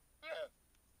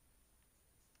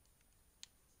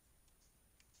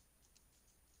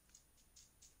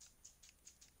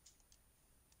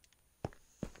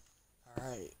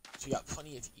 Alright. So we got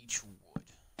plenty of each wood.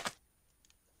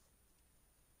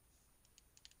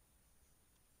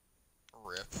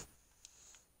 Rip.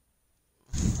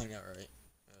 I know, right?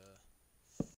 Alright.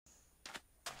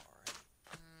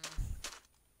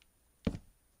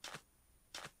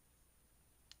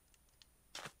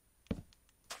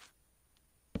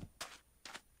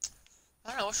 I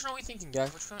don't know, which one are we thinking,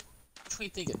 guys? Which one are you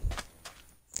thinking?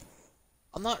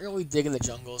 I'm not really digging the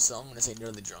jungle, so I'm gonna say no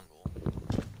to the jungle.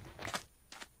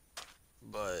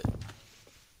 But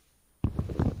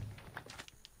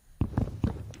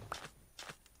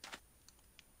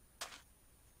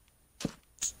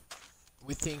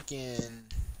we thinking.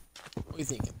 What are you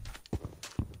thinking?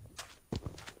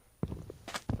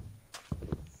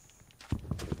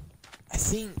 I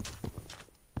think.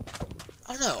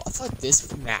 I don't know. I feel like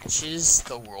this matches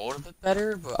the world a bit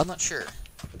better, but I'm not sure.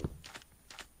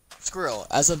 Squirrel,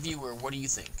 as a viewer, what do you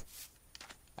think?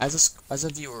 As a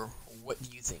viewer, what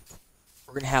do you think?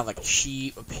 We're gonna have like a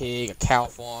sheep, a pig, a cow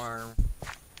farm.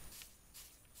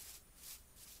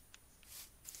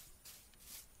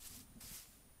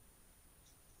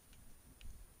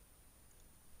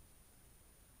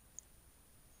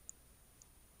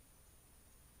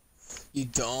 You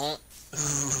don't?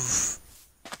 Oof.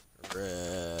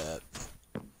 Rip.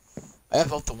 I have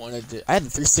both the one I did. I had the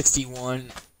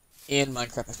 361 and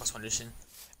Minecraft Xbox One Edition.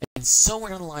 And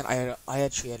somewhere down the line, I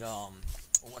actually had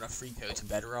won a free code to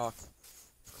Bedrock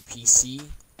for PC.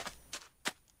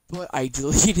 But I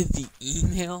deleted the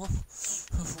email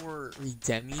before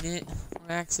redeeming it on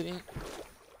accident.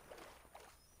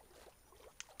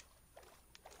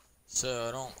 So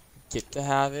I don't get to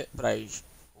have it, but I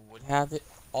would have it.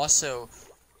 Also,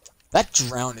 that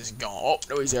drown is gone. Oh,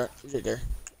 no, he's there. He's right there.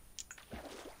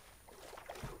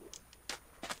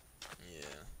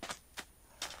 Yeah.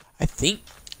 I think.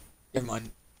 Never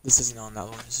mind. This isn't on that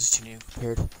one. This is too new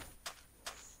compared.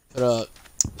 But,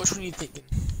 which one are you thinking?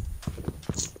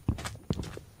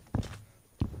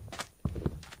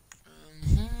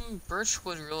 Birch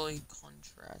would really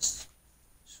contrast.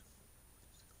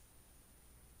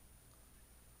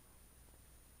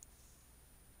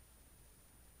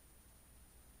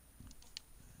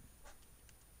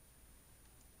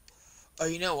 Oh,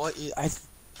 you know what? I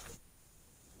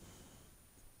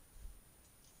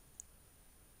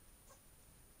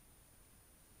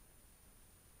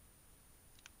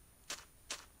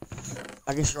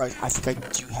guess you're right. I think I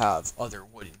do have other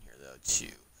wood in here, though, too.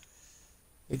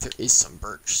 I think there is some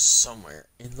birch somewhere.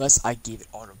 Unless I gave it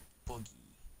all to Boogie.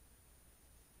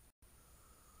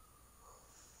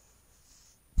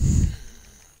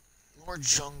 More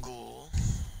jungle.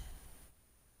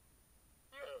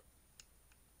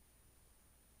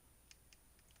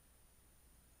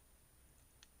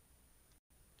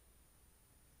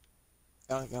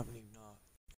 I don't even know.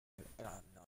 I don't have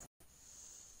enough.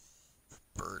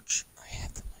 birch. I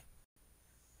have to like.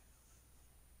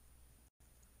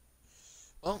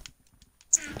 Well,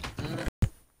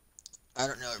 I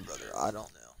don't know, brother. I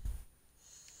don't know.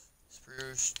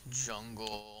 Spruce,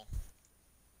 jungle,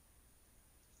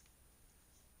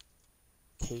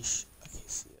 acacia.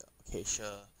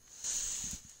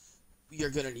 We are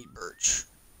gonna need birch,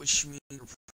 which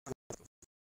means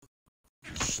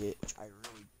shit, which I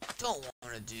really don't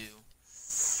want to do.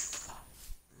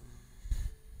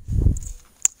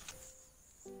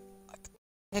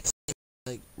 Next thing,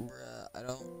 like, bruh, I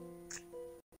don't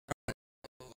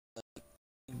like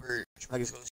birch. I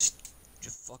just go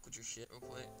just fuck with your shit real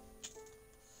quick.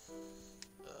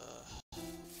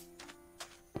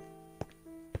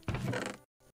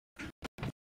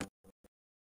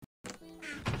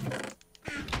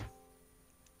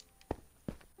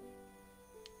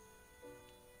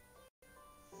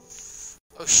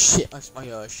 Oh shit, my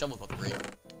shovel's about to break.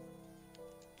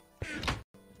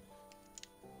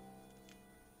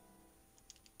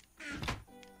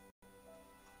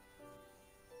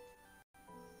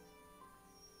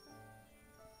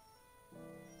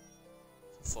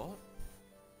 Fuck?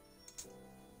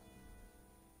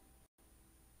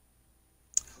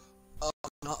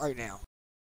 Not right now.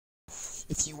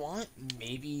 If you want,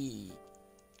 maybe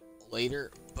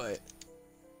later, but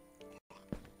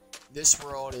this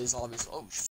world is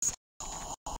obviously.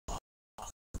 Oh,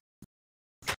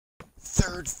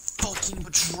 third fucking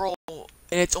patrol, and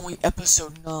it's only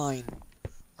episode 9.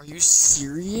 Are you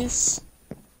serious?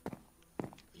 Are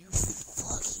you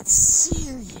fucking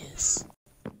serious?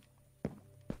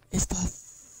 It's the.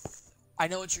 I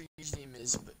know what your username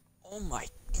is, but oh my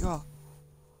god.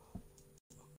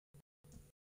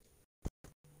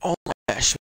 Oh my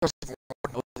gosh.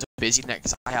 I'm busy next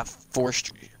because I have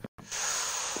forestry.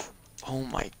 Oh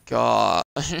my god.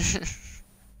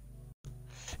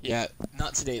 Yeah,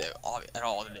 not today though, at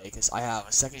all today, because I have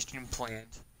a second stream planned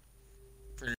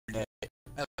for today.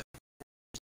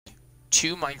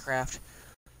 2 Minecraft,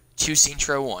 2 Saints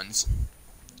Row 1s.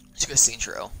 Let's go Saints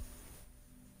Row.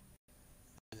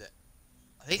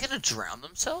 Are they gonna drown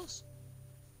themselves?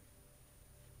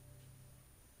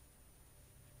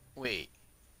 Wait.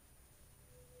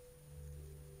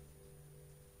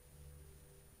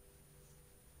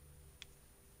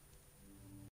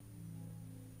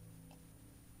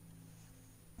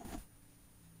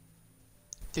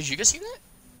 Did you guys see that?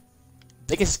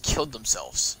 They just killed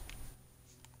themselves.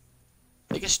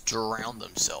 They just drowned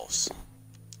themselves.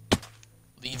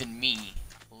 Leaving me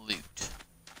loot.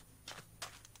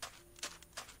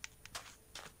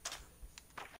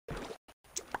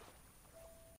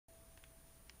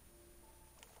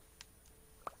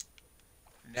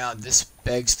 Now this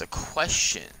begs the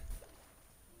question.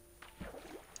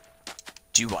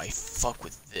 Do I fuck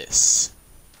with this?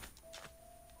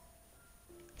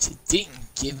 See, it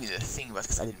didn't give me the thing, but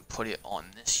because I didn't put it on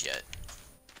this yet.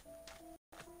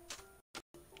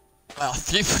 Wow,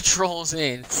 3 patrols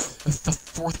in, the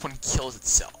 4th one kills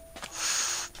itself.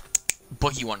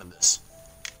 Boogie wanted this.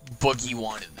 Boogie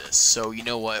wanted this. So, you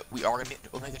know what? We'll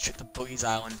make a trip to Boogie's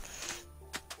Island.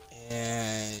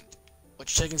 And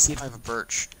let's check and see if I have a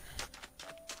birch.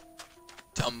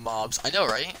 Dumb mobs. I know,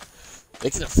 right?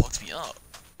 They could have fucked me up.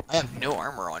 I have no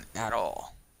armor on at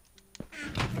all.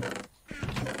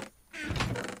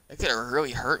 That could have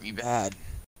really hurt me bad.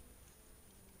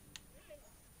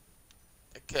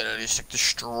 That could have just like,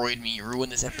 destroyed me, ruined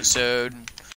this episode,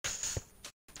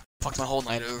 fucked my whole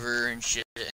night over and shit,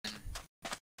 and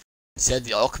said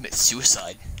they all commit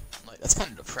suicide. Like, that's kind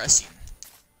of depressing.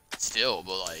 Still,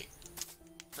 but like,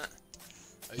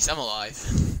 at least I'm alive.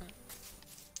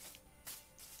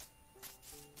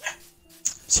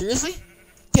 Seriously?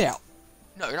 Get out.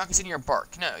 No, you're not gonna sit in your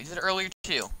bark. No, you did it earlier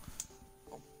too.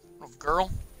 Little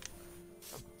girl.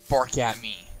 Bark at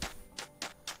me.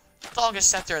 The dog just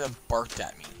sat there and barked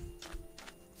at me.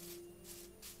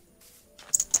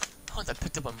 I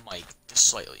picked up a mic, just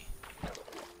slightly.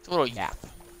 It's a little yap.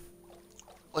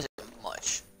 Wasn't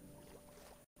much.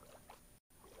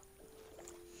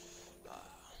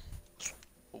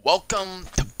 Welcome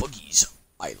to Boogie's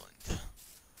Island.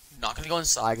 I'm not gonna go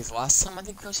inside because last time I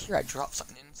think I was here, I dropped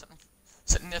something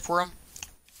in there for him.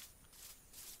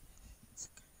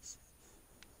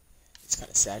 It's kind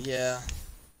of sad, yeah.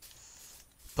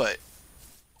 But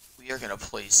we are gonna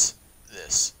place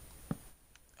this.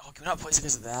 Oh, can we not place it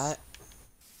because of that?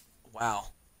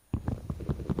 Wow.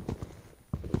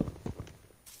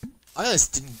 I know this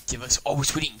didn't give us. Oh, we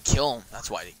didn't kill him.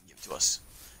 That's why it didn't give it to us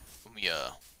when we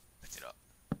picked it up.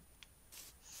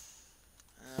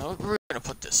 Where are we gonna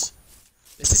put this?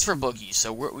 This is for Boogie.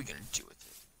 So what are we gonna do with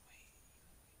it?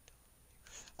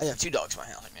 I have 2 dogs in my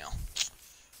house right now.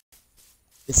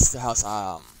 It's the house,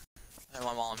 at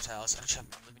my mom's house. I just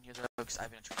haven't been living here though, because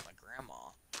I've been with my grandma,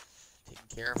 taking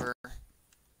care of her.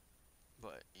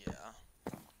 But yeah.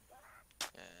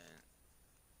 And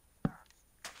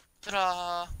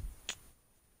ta-da!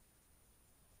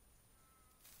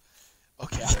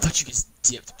 Okay, I thought you just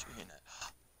dipped in it.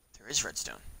 There is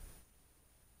redstone.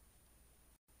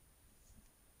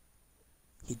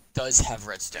 He does have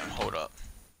redstone. Hold up.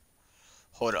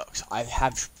 Hold up. So I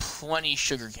have plenty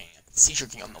sugarcane. I can see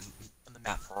sugarcane on the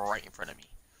map right in front of me.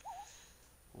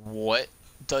 What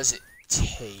does it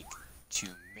take to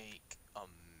make a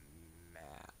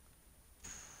map?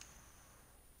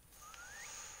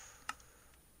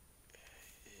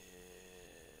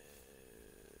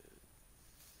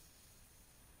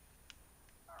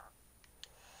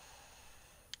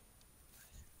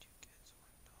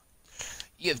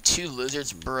 You have 2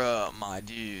 lizards, bruh, my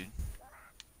dude.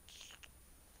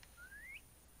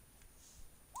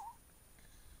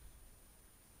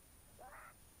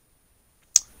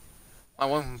 My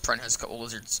one friend has a couple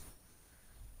lizards.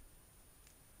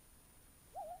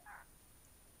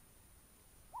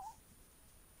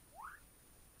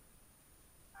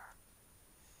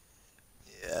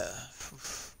 Yeah.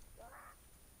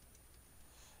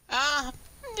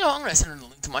 You know, I'm gonna send her the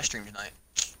link to my stream tonight.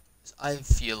 I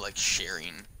feel like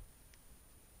sharing.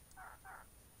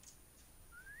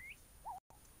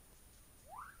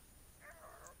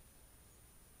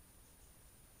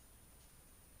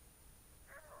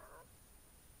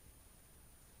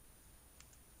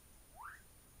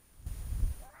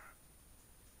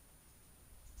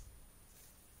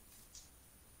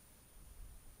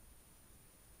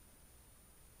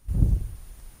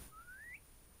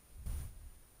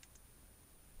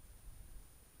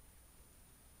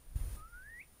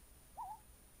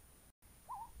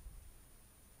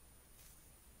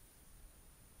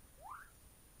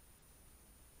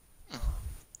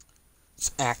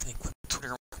 Just acting quick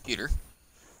Twitter on my computer.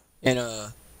 And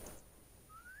and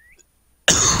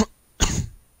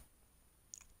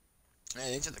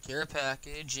into the care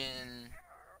package and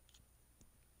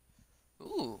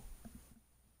ooh.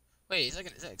 Wait, is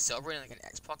that celebrating like an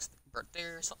Xbox birthday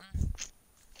or something? Is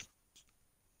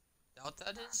that what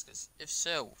that is? Cause if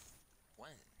so,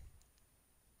 when?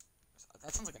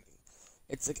 That sounds like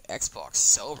it's like Xbox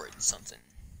celebrating something.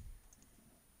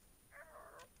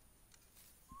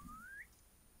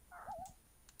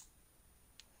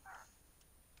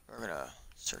 We're gonna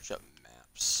search up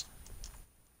maps.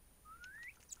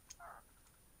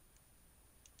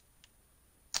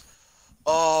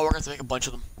 Oh, we're gonna have to make a bunch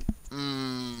of them.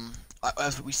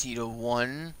 That's what we see to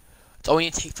 1. That's all we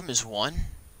need to take from is 1.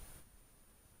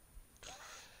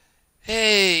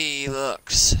 Hey,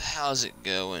 Lux, how's it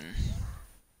going?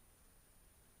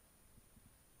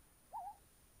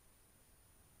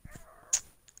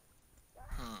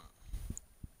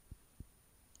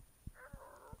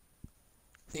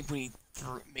 I think we need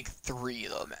to make 3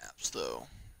 of the maps, though.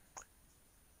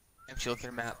 If you look at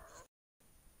a map.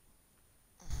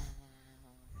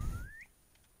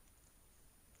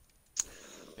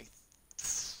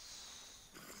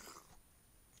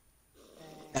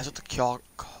 That's what the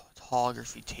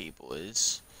cartography table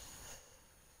is.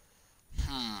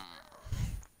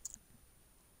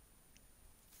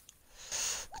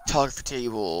 Cartography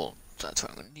table. That's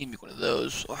what I'm gonna need to make one of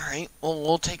those. Alright, well,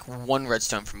 we'll take 1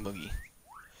 redstone from Boogie.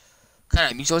 Kind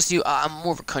of music to do. I'm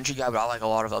more of a country guy, but I like a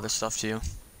lot of other stuff too.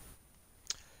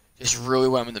 Just really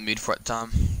what I'm in the mood for at the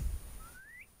time.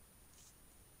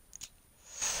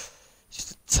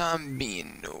 Just the time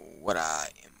being what I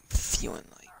am feeling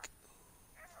like.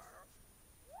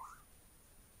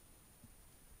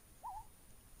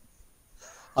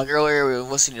 Like earlier, we were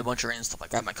listening to a bunch of random stuff.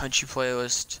 Like I had my country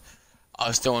playlist. I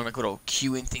was throwing like little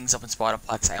queuing things up in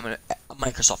Spotify because I'm a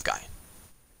Microsoft guy.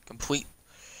 Complete.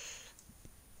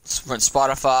 Run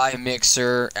Spotify,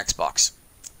 Mixer, Xbox.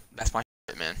 That's my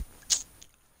shit, man.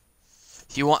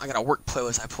 If you want, I got a work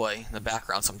playlist I play in the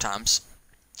background sometimes.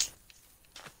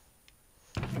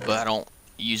 But I don't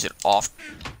use it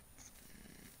often.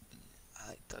 I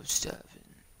like dubstep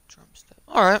and drum stuff.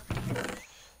 Alright.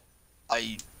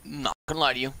 I'm not gonna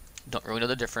lie to you. Don't really know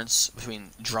the difference between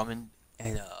drum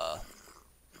and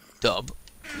dub.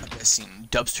 I'm guessing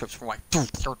dubstep's from like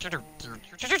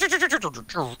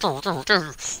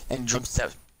and drum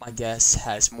step, my guess,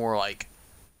 has more like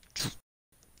kind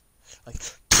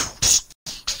of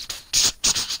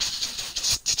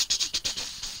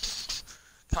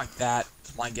like that.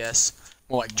 Is my guess,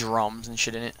 more like drums and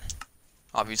shit in it.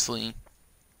 Obviously,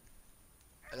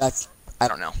 that's I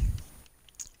don't know,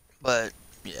 but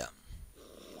yeah.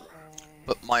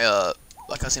 But my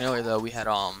like I was saying earlier though, we had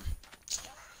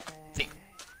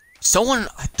Someone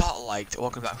I thought liked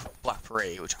Welcome Back Black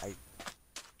Parade, which I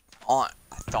thought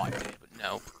did, but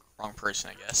no, wrong person,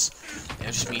 I guess. And it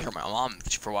was just me or my mom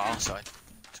for a while, so I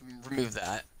removed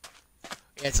that.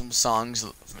 We had some songs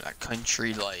from that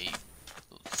country, like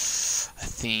I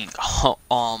think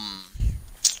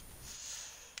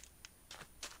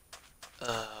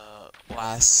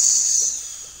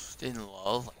Last in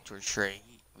Love, like George Strait.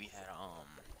 We had I'm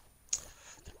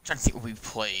trying to think what we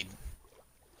played.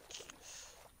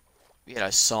 We had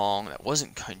a song that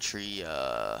wasn't country.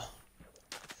 Oh,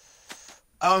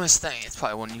 this thing. It's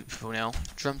probably one you people know.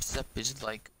 Drum step is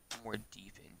like more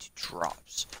deep into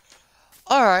drops.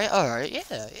 All right, yeah,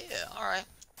 all right.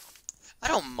 I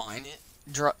don't mind it.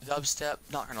 Dubstep.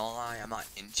 Not gonna lie, I'm not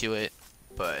into it,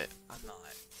 but I'm not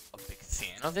a big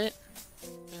fan of it.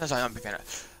 Because I'm a big fan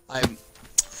of. I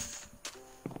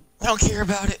don't care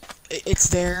about it. It's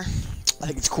there. I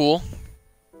think it's cool.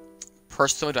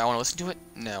 Personally, do I want to listen to it?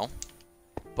 No.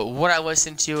 But would I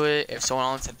listen to it if someone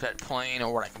else had that playing,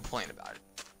 or would I complain about it?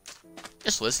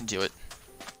 Just listen to it.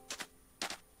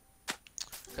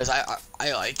 Because I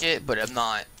like it, but I'm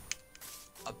not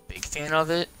a big fan of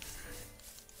it.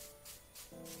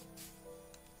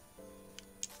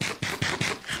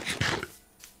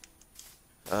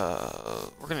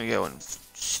 We're gonna go and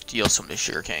steal some of this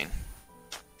sugarcane.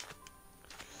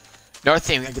 Another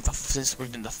thing, we gotta get since we're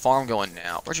getting the farm going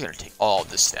now, we're just gonna take all of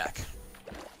this stack.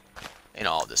 And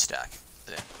all of this stack.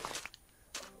 And then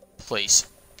place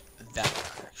that down,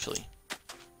 actually.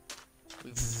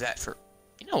 Leave that for,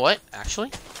 you know what, actually?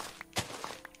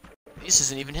 This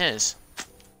isn't even his.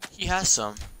 He has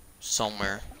some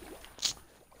somewhere.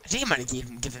 I think he might have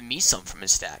given me some from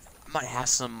his stack. I might have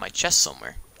some in my chest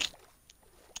somewhere.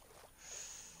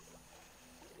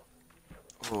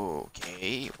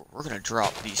 Okay, we're gonna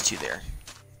drop these two there.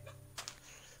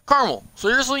 Caramel,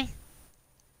 seriously?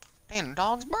 Damn,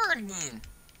 dog's barking again.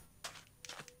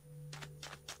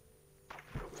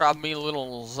 Drop me a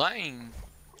little zang.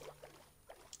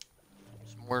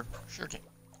 Some more sugarcane.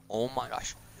 Oh my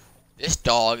gosh. This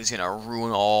dog is gonna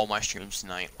ruin all my streams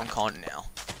tonight. I'm calling it now.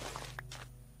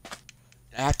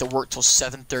 I have to work till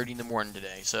 7:30 in the morning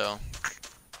today, so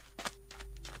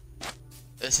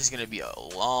this is gonna be a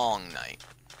long night.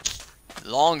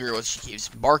 Longer when she keeps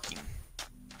barking.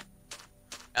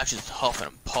 Not just huffing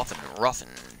and puffing and roughing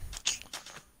and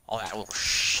all that little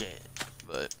shit.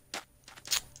 But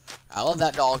I love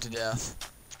that dog to death.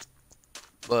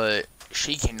 But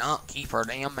she cannot keep her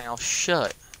damn mouth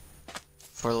shut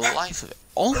for the life of it.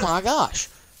 Oh my gosh.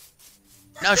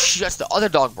 Now she got the other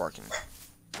dog barking.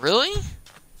 Really?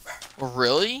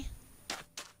 Really?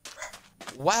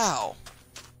 Wow.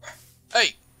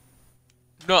 Hey.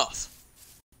 Enough.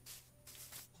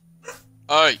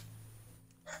 Hey.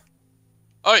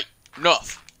 Hey.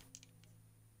 Enough.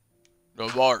 No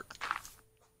bark.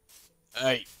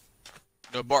 Hey.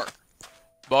 No bark.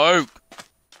 Bark.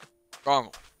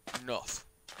 Wrong. Enough.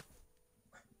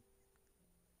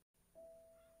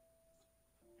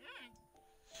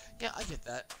 Yeah, I get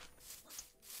that.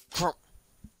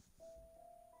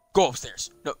 Go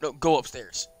upstairs. No, go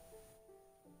upstairs.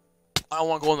 I don't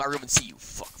want to go in my room and see you.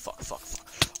 Fuck.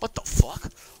 What the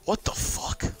fuck? What the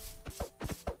fuck?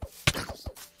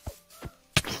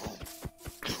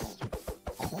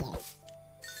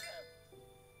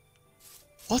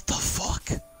 What the fuck?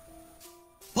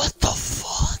 What the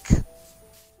fuck?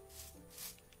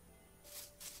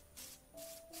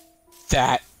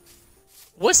 That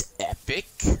was epic.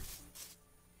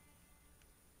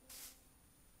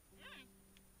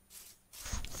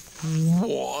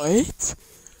 What?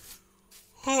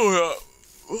 Oh,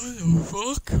 what the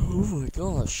fuck? Oh my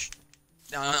gosh.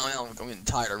 No, I'm getting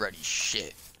tired already.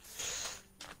 Shit.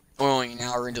 We're only an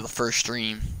hour into the first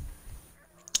stream.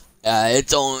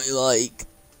 It's only like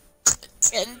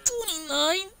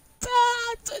 10:29.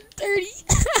 10:30.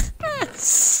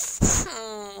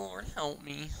 Oh, Lord, help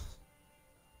me.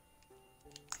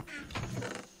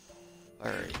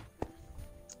 Alright.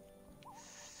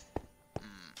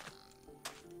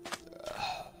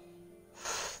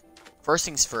 First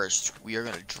things first, we are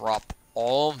going to drop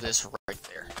all of this right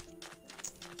there.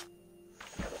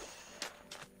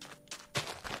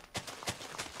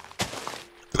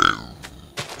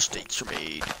 Mistakes were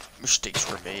made. Mistakes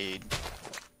were made.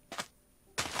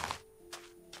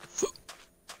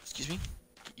 Excuse me?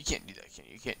 You can't do that, can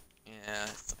you? You can't. Yeah,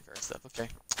 it's like our stuff. Okay.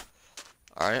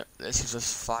 Alright, this is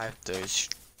just 5 to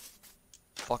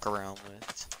fuck around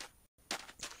with.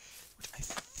 Which I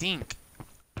think.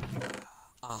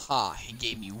 Aha, he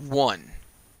gave me 1.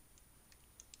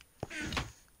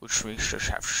 Which means we should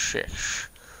have 6.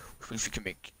 Which means we can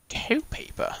make 2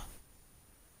 paper.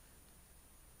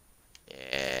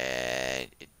 And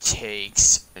it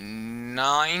takes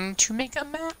 9 to make a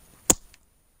map.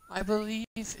 I believe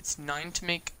it's 9 to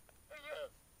make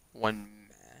one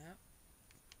map.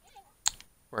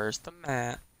 Where's the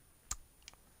map?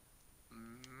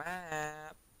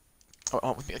 Map.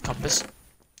 Oh, with me a compass.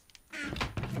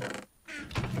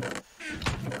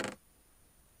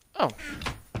 Oh.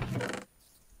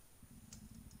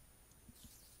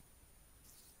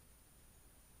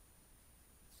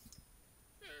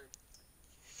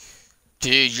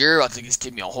 Dude, you're about to just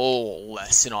give me a whole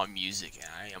lesson on music, and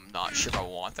I am not sure if I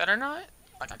want that or not.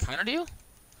 Like, I kind of do.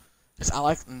 Because I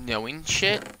like knowing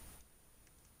shit.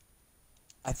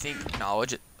 I think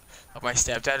knowledge of my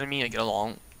stepdad and me, I get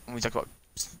along when we talk about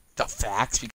the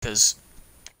facts, because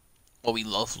what we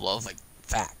love, like,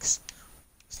 facts.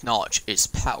 Knowledge is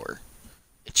power.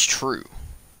 It's true.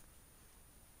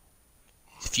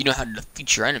 If you know how to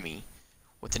defeat your enemy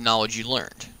with the knowledge you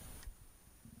learned.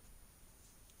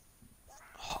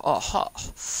 Aha.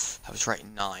 I was right,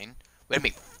 9. We had to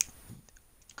make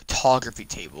photography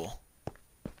table.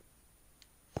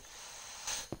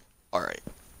 Alright.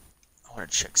 I want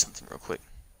to check something real quick.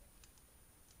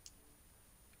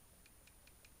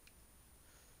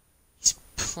 He's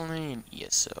playing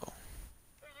ESO.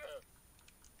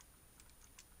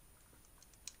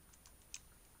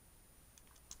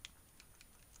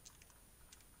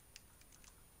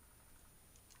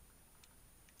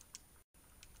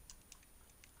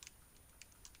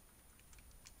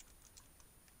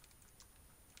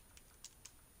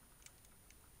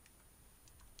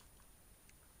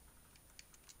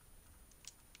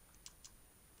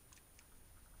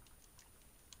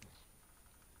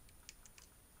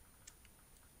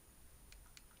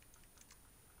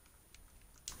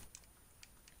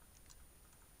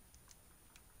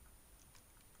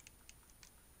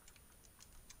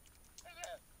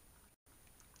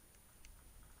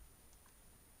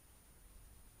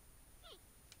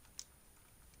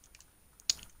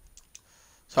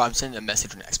 So I'm sending a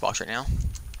message on Xbox right now.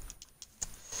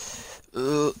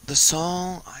 The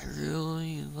song I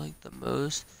really like the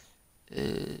most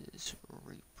is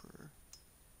Reaper.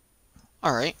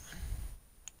 Alright.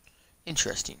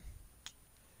 Interesting.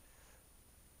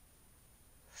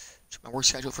 Check my work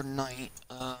schedule for tonight.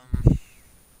 Alright,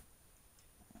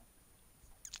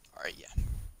 yeah.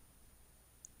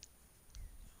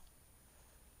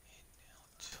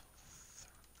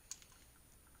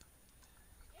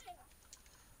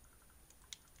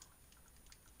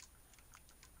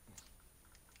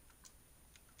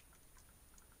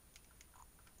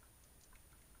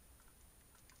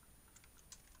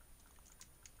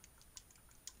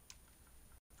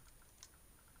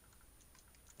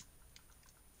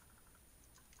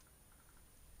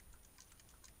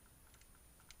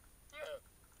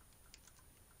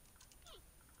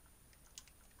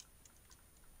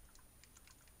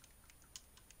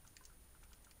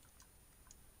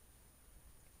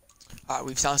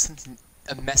 We've found something,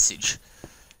 a message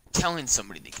telling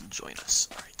somebody they can join us.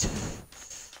 Alright.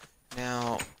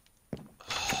 Now,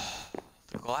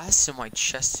 the glass in my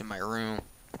chest in my room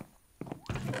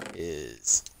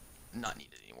is not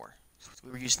needed anymore. So what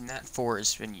we were using that for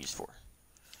has been used for.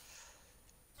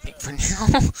 I think for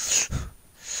now,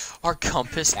 our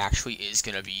compass actually is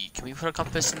gonna be. Can we put a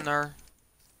compass in there?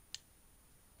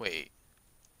 Wait.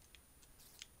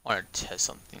 I want to test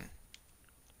something.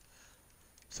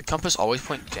 Does the compass always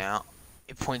point down?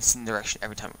 It points in the direction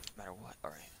every time, no matter what.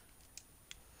 Alright.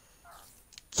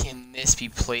 Can this be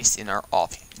placed in our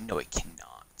offhand? No, it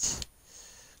cannot.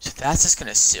 So that's just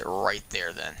gonna sit right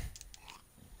there then.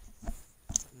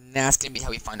 And that's gonna be how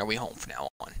we find our way home from now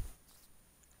on.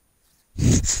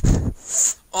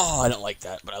 Oh, I don't like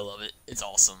that, but I love it. It's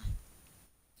awesome.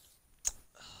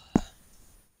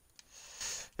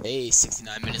 Hey,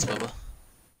 69 minutes, Bubba.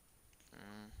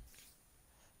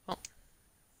 Oh.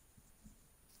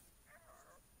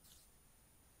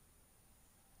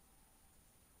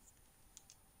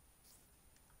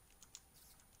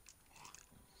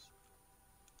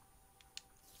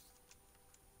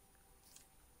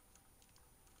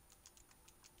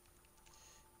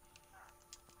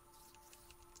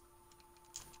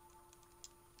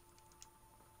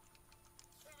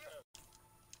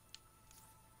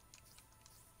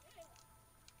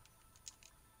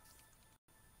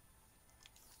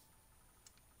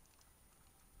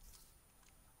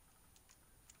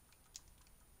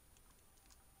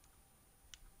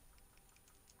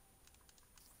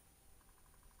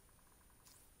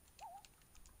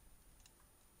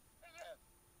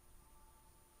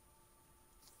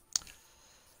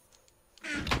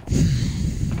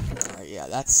 Yeah,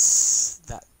 that's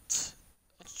that.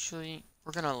 Actually,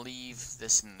 we're gonna leave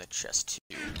this in the chest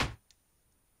too.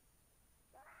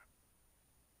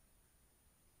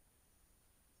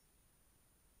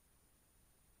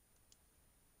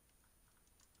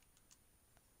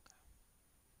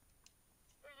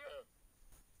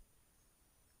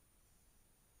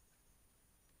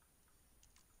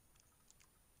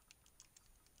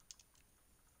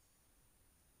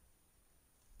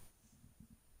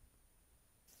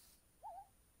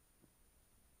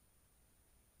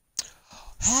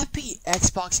 Happy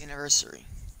Xbox anniversary.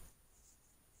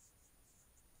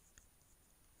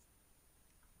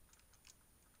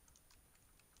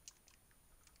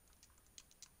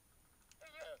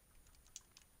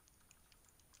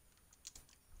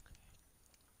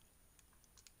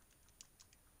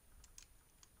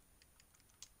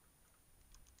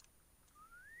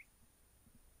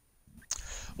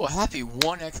 Well, happy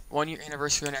 1 year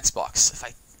anniversary on Xbox. If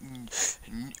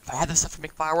I had the stuff to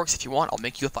make fireworks, if you want, I'll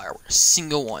make you a firework. A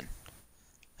single one.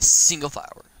 A single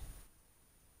firework.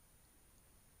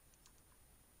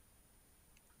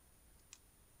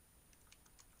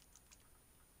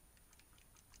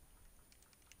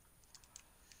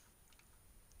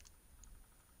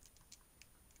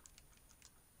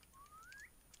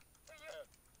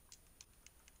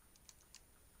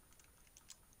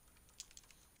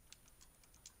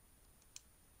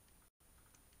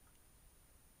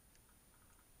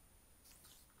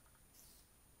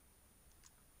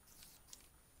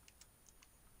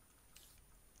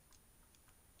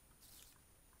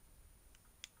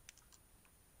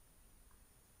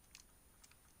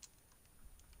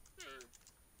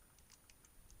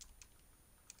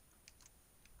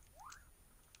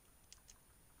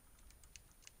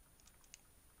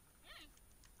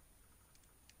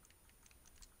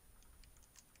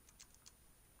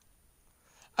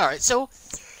 Alright, so...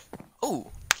 Oh!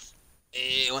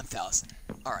 1,000.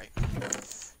 Alright.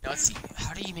 Now let's see.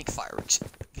 How do you make fireworks?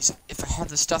 Because if I have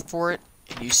the stuff for it,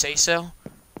 and you say so,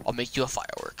 I'll make you a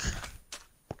firework.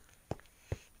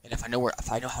 And if I know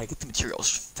how to get the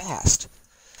materials fast,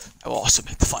 I will also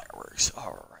make the fireworks.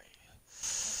 Alright.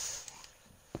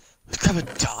 Let's grab a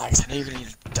dye, 'cause I know you're gonna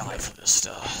need a dye for this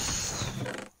stuff.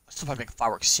 Let's see if I make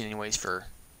fireworks soon anyways for...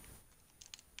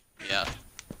 Yeah.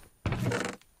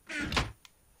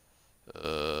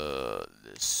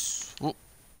 This... Whoop.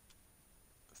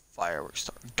 Fireworks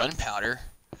start. Gunpowder.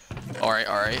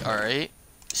 Alright.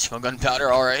 Smell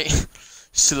gunpowder, alright.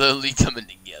 Slowly coming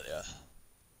together.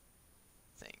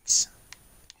 Thanks.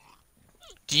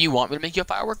 Do you want me to make you a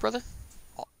firework, brother?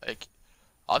 Like,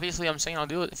 obviously I'm saying I'll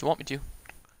do it if you want me to.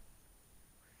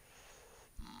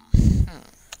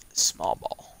 Small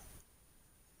ball.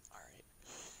 Alright.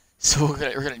 So we're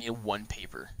gonna need one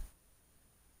paper.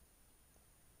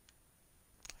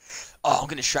 Oh, I'm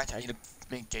gonna distract. I need to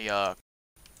make a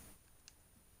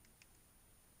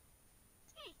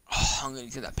I'm gonna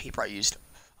do that paper I used.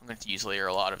 I'm gonna have to use later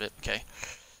a lot of it. Okay.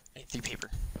 I need 3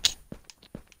 paper.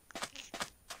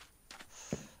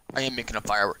 I am making a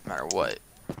firework no matter what.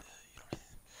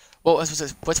 Well, let's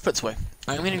put it this way.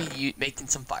 I'm gonna be making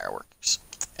some fireworks.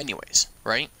 Anyways,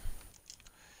 right?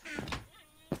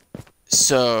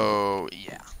 So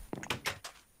yeah.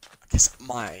 I guess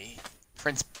my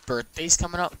friend's birthday's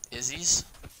coming up. Izzy's.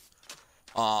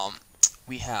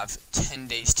 We have 10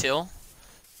 days till.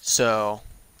 So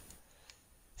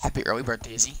happy early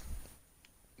birthday, Izzy.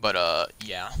 But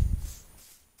yeah.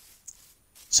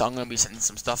 So I'm gonna be sending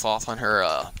some stuff off on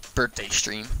her birthday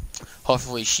stream.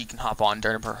 Hopefully she can hop on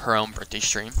during her own birthday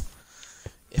stream.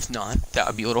 If not, that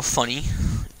would be a little funny.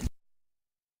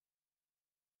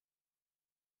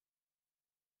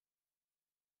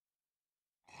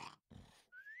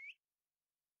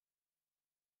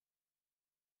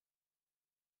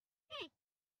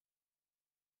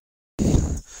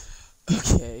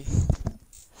 Okay.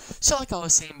 So like I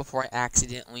was saying before I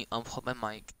accidentally unplugged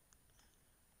my mic.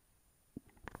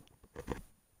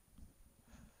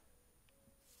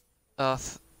 Like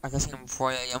I was saying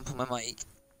before I unplugged my mic.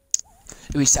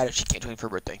 We decided she can't join for her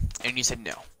birthday. And you said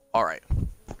no. Alright.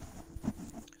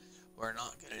 We're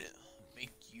not gonna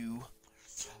make you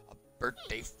a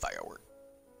birthday firework.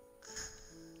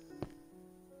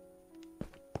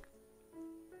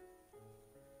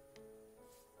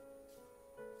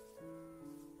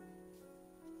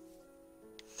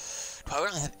 I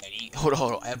don't have any. Hold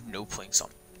on. I have no planks on.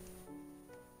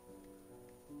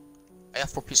 I have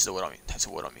 4 pieces of wood on me. Types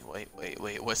of wood on me.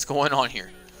 Wait. What's going on here?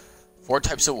 4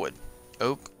 types of wood: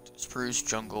 oak, spruce,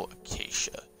 jungle,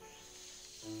 acacia.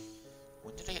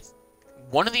 When did I get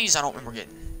one of these? I don't remember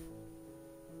getting.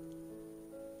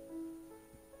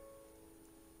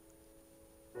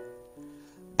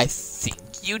 I think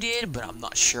you did, but I'm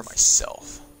not sure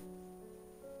myself.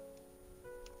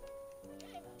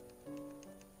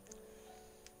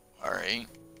 Alright.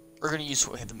 We're gonna use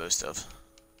what we have the most of.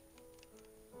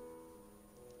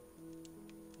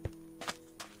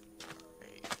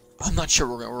 I'm not sure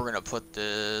we're gonna put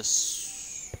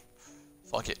this.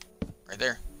 Fuck it. Right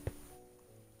there.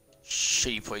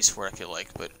 Shady place for it, I feel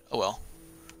like, but oh well.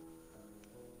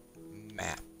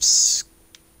 Maps.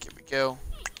 Here we go.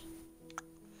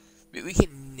 We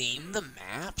can name the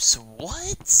maps?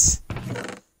 What?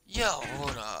 Yo,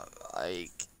 hold up.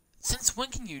 Like, since when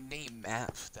can you name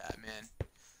maps that, man?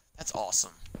 That's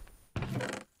awesome.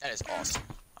 That is awesome.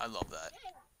 I love that.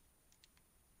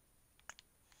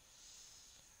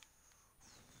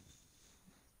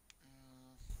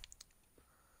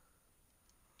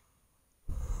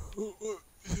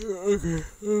 Okay.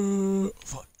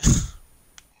 Fuck.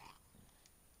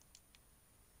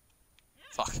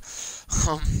 Fuck.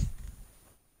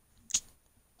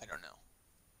 I don't know.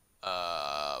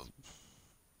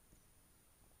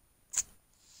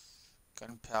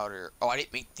 Gunpowder. Oh, I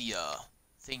didn't make the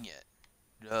thing yet.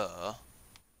 Duh.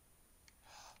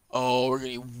 Oh, we're gonna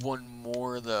need one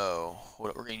more though. Hold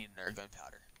up, we're gonna need another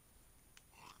gunpowder.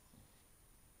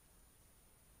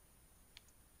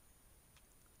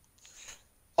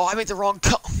 Oh, I made the wrong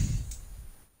cut.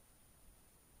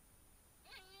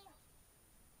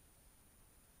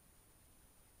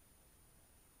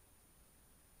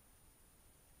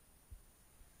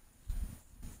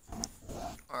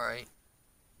 Alright.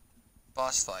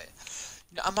 Boss fight.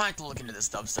 You know, I might have to look into this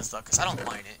dubstep stuff, because I don't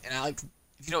mind it. And I like,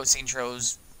 if you know it's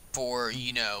intros for,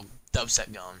 you know,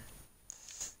 dubstep gun.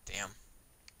 Damn.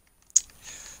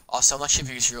 Also, I'm not sure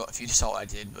if you saw what I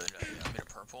did, but I made a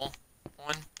purple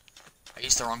one. I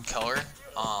used the wrong color.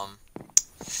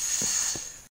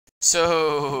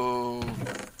 So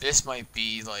this might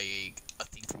be like a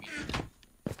thing for me.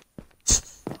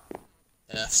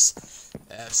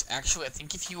 F's. Actually, I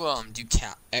think if you do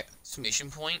exclamation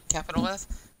point capital F,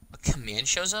 a command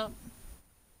shows up.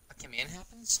 A command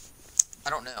happens. I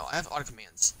don't know. I have auto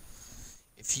commands.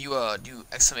 If you do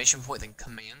exclamation point then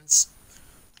commands,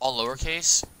 all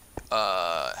lowercase,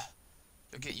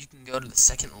 you can go to the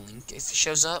second link if it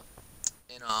shows up,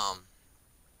 and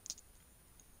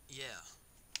yeah,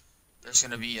 there's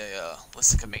gonna be a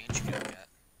list of commands you can look at.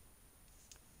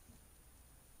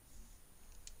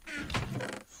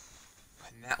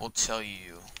 And that will tell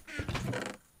you.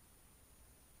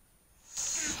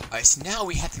 Alright, so now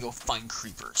we have to go find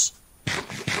creepers.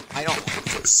 I don't like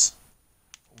this.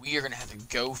 We are gonna have to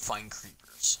go find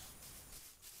creepers.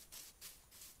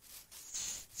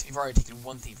 So we've already taken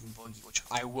one thing from Boogie, which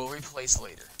I will replace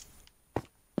later.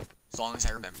 As long as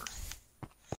I remember.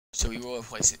 So we will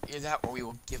replace it. Either that or we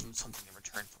will give him something in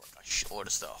return for it. A shitload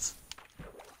of stuff.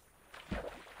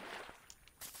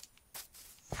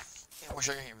 Yeah, more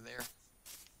sugar over there.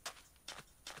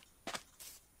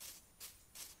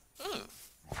 Ooh.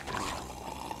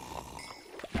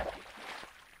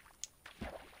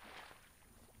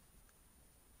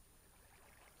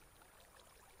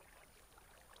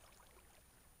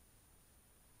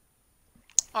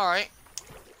 Alright.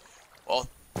 Well,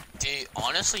 dude,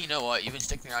 honestly, you know what? You've been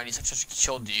sticking around. He's such a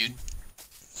chill dude.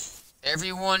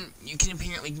 Everyone, you can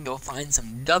apparently go find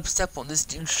some dubstep on this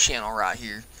dude's channel right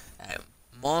here at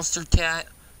StampyCat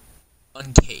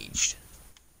Uncaged.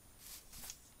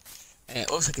 And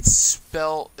it looks like it's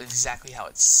spelled exactly how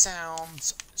it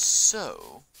sounds,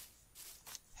 so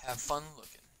have fun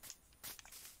looking.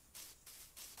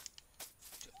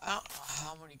 Dude, I don't know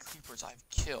how many creepers I've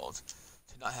killed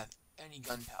to not have any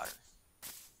gunpowder.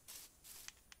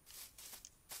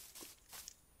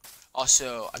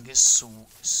 Also, I guess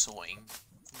swing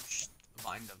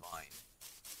vine to vine.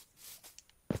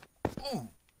 Ooh,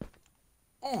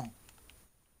 ooh,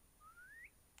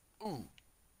 ooh.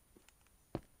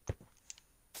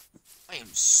 I am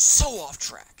so off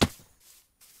track,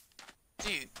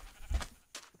 dude.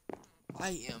 I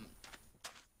am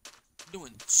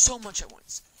doing so much at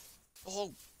once. The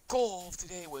whole goal of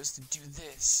today was to do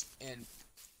this and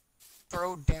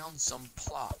throw down some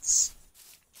plots.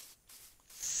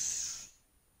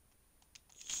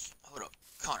 Hold up,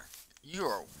 Connor. You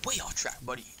are way off track,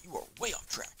 buddy. You are way off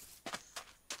track.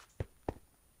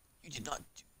 You did not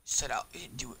set out. You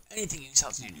didn't do anything you set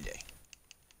out to do today.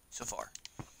 So far.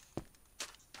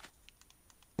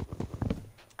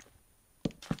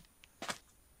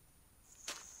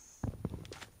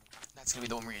 That's gonna be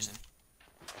the one reason.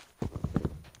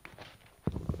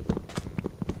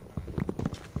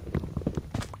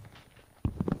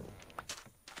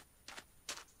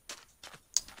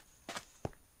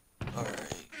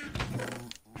 Alright.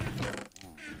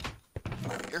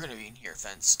 Alright, you're gonna be in here,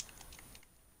 fence.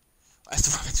 That's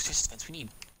the fence we need.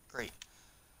 Great.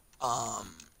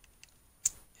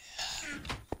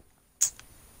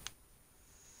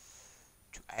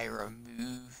 Do I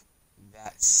remove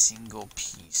that single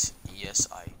piece? Yes,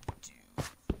 I do.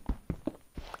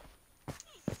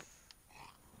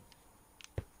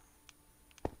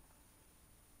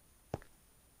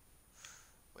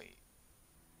 Wait.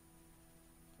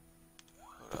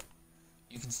 Hold up.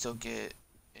 You can still get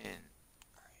in.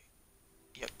 Alright.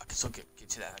 Yep, I can still get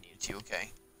to that if I needed to,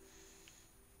 okay.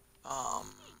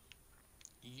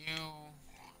 You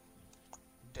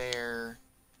dare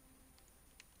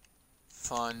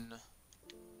fun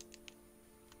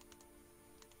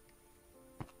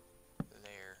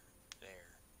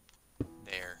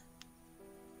there.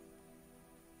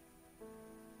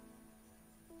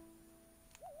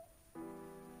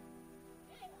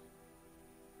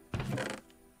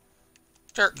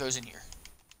 Dirt goes in here.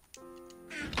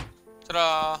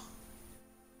 Ta-da!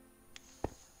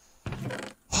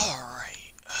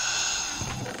 Alright.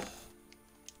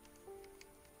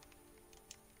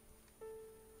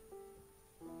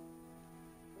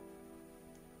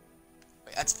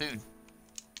 Wait, that's food.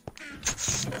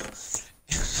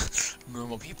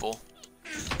 Normal people.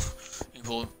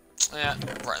 Yeah,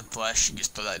 rotten flesh, you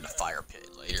just throw that in the fire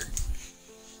pit later.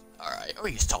 Alright, or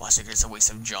you just toss it, it's a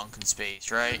waste of junk and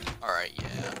space, right? Alright,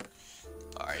 yeah.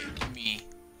 Alright, me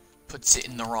puts it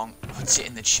in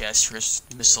the chest for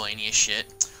miscellaneous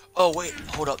shit. Oh wait,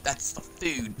 hold up, that's the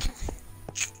food.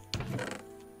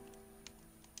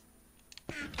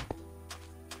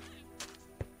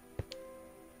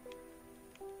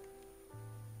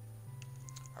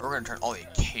 We're gonna turn all the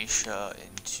acacia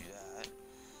into that.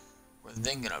 We're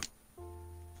then gonna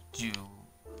do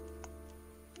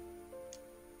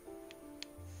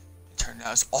turn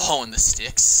those all in the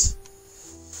sticks.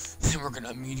 Then we're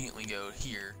gonna immediately go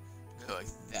here, go like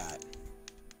that.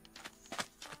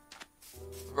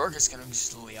 We're just gonna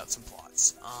lay out some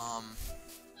plots.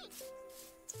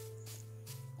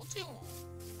 We'll do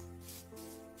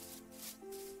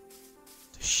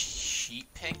the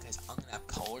sheep pen because I'm gonna have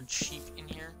colored sheep in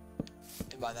here,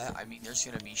 and by that I mean there's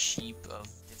gonna be sheep of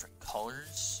different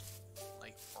colors,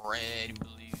 like red,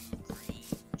 blue, green,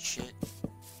 shit.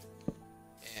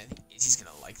 And I think Izzy's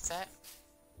gonna like that.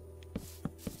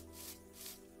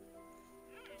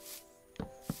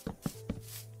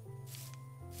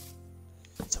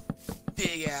 It's a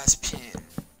big ass pin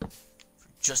for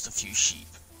just a few sheep,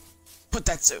 but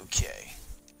that's okay.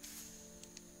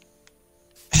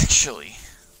 Actually,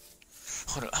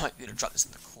 hold on, I might be able to drop this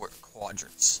in the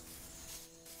quadrants.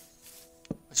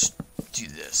 Let's do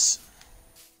this.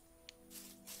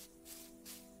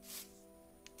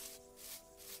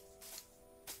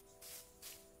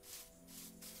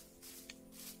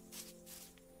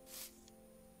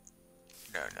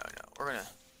 No, we're gonna...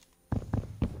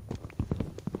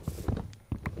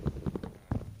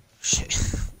 Shit.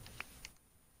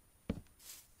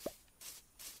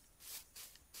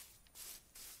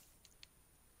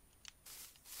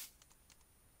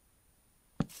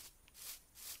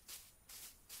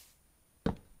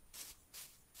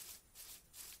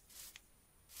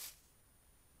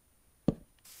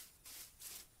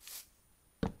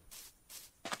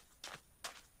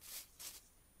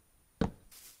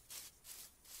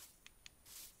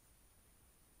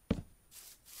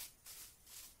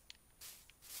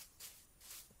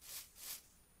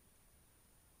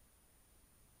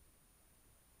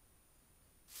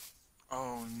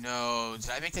 Oh no, did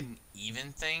I make that an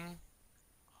even thing?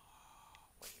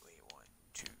 Wait, 1,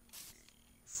 2, 3,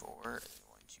 4, 1,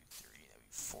 2, 3, that'd be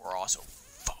 4 also.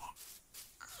 Fuck.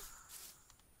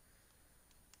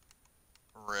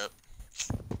 RIP.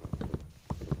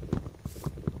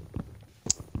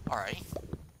 Alright.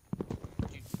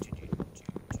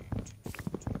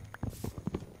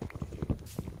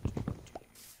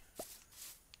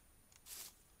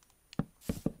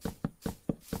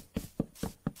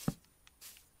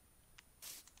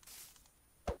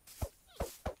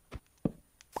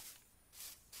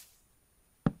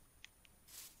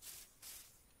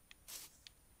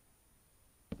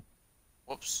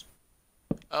 Whoops.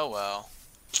 Oh well.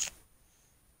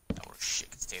 That little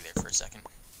shit can stay there for a second.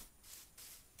 I'm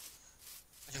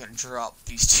just gonna drop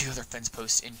these 2 other fence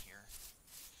posts in here.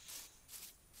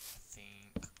 I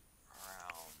think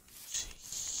around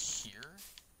here.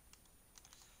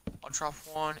 I'll drop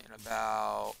one, and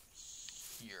about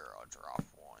here I'll drop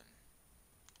one.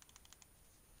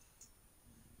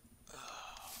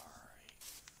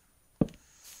 Alright.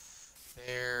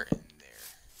 There and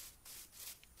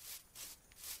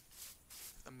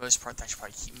most part, that should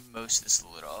probably keep most of this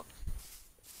lit up.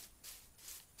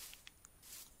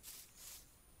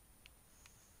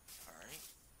 Alright.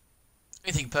 What do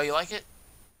you think, Pell? You like it?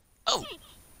 Oh!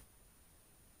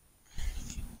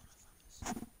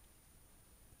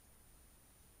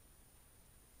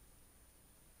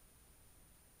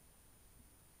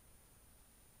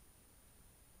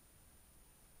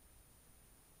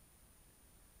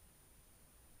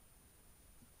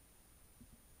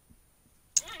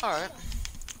 Alright.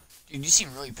 Dude, you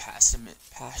seem really passionate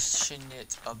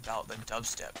about the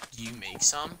dubstep. Do you make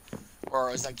some?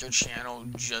 Or is like your channel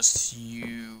just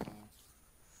you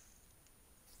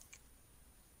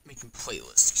making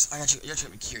playlists. Cause I actually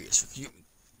got me curious. You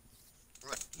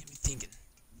get me thinking.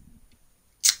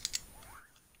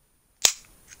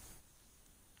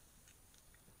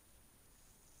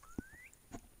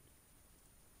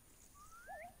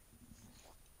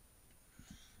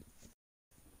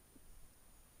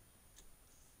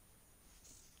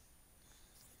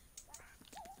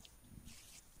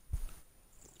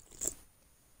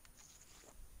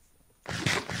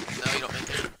 No, you don't make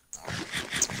it.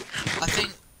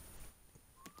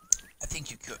 I think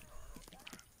you could.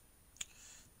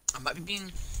 I might be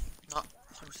being not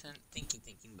 100% thinking,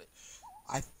 but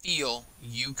I feel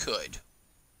you could.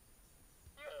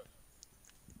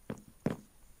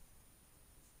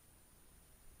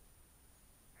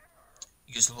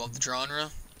 You just love the genre?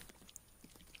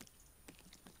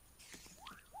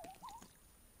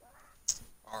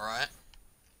 Alright.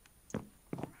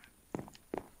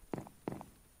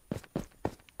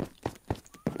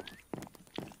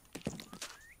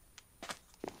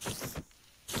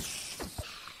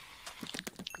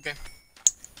 Okay.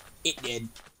 It did.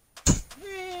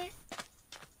 Alright,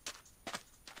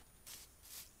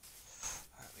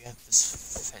 we have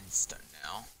this fence done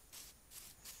now.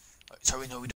 Sorry,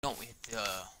 no, we don't. We have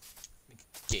to make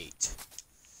a gate.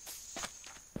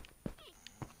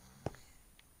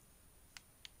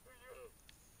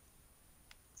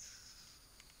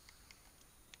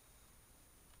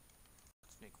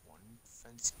 Let's make one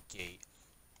fence gate.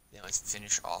 Then let's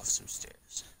finish off some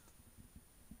stairs.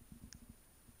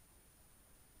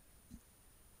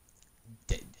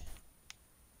 Dead.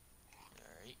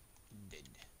 Alright, dead.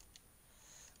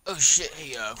 Oh shit,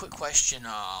 hey, quick question,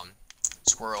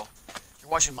 Squirrel. You're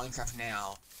watching Minecraft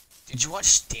now. Did you watch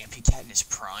StampyCat in his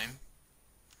prime?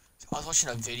 So I was watching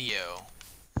a video,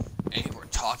 and people were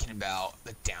talking about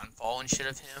the downfall and shit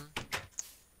of him.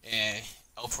 And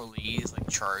Alpha Lee's, like,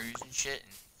 charges and shit.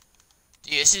 And,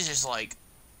 dude, this is just, like,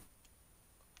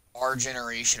 our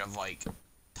generation of, like,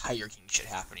 Tiger King shit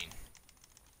happening.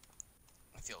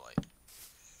 I feel like.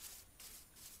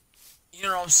 You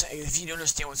know what I'm saying? If you don't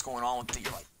understand what's going on with it,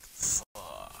 you're like,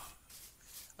 fuck.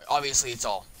 Like, obviously, it's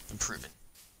all been proven.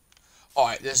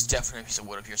 Alright, there's definitely a piece of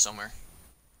wood up here somewhere.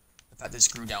 In fact, this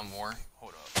grew down more.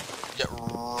 Hold up. Yeah,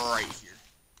 right here.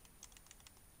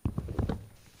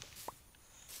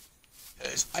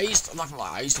 I'm not gonna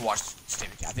lie, I used to watch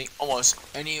StampyCat. I think almost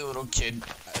any little kid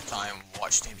at the time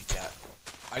watched StampyCat.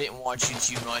 I didn't watch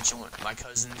YouTube much, and when my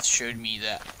cousins showed me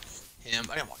that I didn't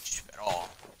watch YouTube at all.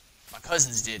 My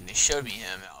cousins did, and they showed me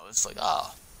him, and I was like,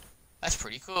 oh, that's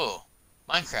pretty cool.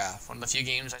 Minecraft, one of the few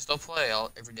games I still play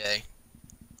every day.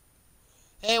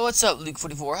 Hey, what's up,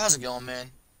 Luke44? How's it going,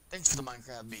 man? Thanks for the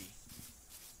Minecraft bee.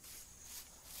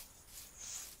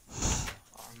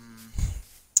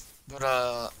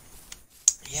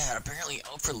 Yeah, apparently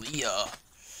Alpha Lee,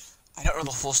 I don't know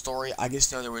the full story. I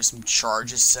just know there was some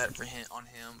charges set for him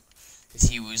because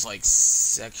he was, like,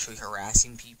 sexually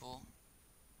harassing people.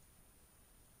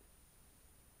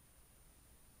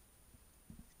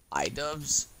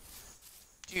 iDubbbz?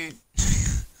 Dude.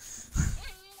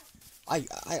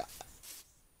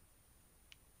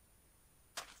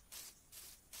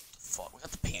 Fuck, was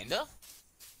that the panda?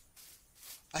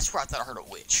 I swear I thought I heard a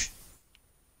witch.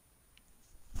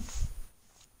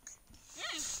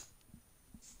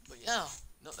 But yeah,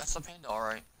 no, that's the panda,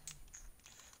 alright.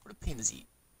 What do pandas eat?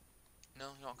 No,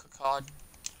 you don't cook cod?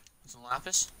 With some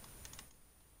lapis?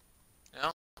 No?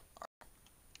 Alright.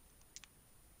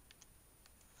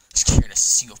 Just carrying a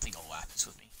single thing of lapis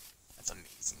with me. That's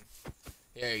amazing.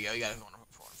 There you go, you gotta go on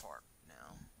apart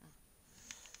now.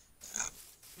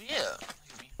 Yeah.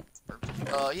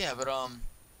 Yeah, but,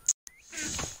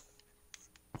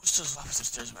 what's those lapis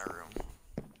upstairs in my room?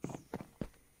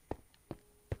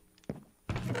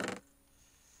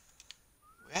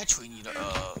 We actually need a,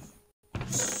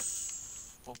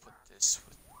 we'll put this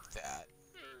with that.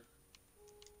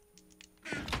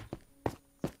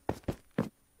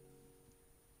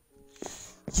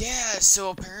 Yeah,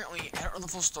 so apparently, I don't know the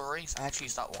full story, so I actually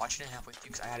stopped watching it halfway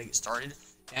through because I had to get started.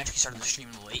 I actually started the stream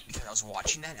late because I was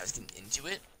watching that and I was getting into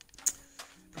it.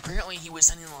 But apparently, he was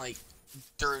sending, like,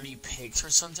 dirty pics or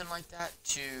something like that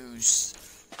to his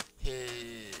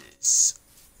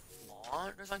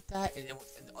lawn or something like that, and then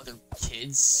with other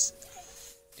kids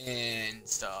and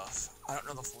stuff. I don't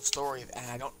know the full story, and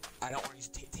I don't want to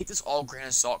take this all grain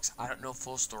of salt, 'cause I don't know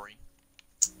full story.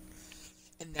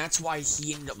 And that's why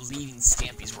he ended up leaving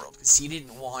Stampy's world, because he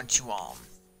didn't want to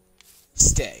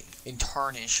stay and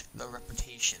tarnish the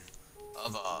reputation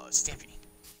of Stampy.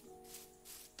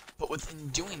 But within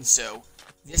doing so,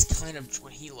 this kind of,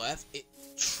 when he left, it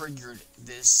triggered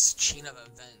this chain of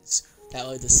events that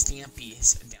led to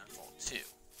Stampy's downfall too.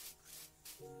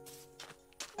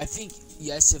 I think,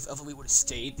 yes, if Elf Elite would have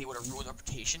stayed, they would have ruined their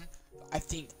reputation. I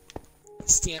think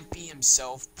Stampy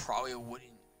himself probably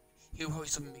wouldn't. He would probably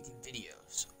still be making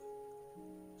videos.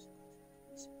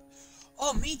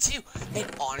 Oh, me too. And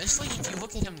honestly, if you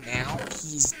look at him now,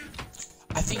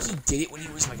 I think he did it when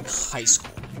he was like in high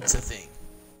school. It's a thing.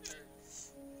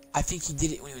 I think he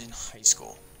did it when he was in high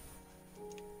school.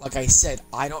 Like I said,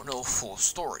 I don't know a full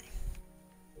story.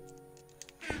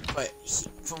 But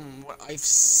from what I've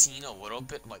seen a little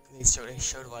bit, like they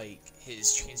showed like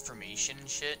his transformation and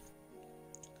shit.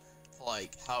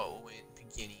 Like how it went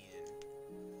beginning.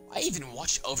 I even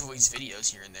watched Overly's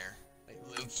videos here and there. Like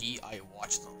low key, I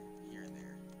watched them here and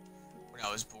there when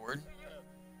I was bored.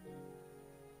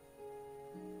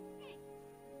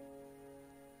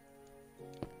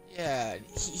 Yeah,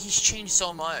 he's changed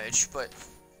so much, but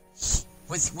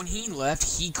when he left,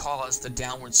 he caused the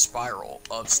downward spiral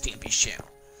of Stampy's channel.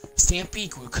 Stampy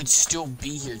could still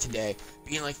be here today,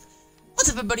 being like, "What's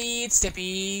up, everybody? It's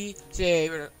Stampy. Today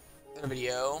we're in a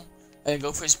video." And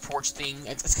go for his porch thing.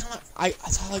 It's kind of like,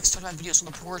 that's how I like starting my videos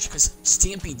on the porch, because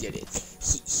Stampy did it.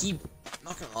 He,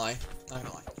 not gonna lie,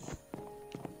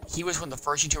 he was one of the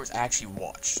first YouTubers I actually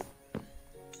watched.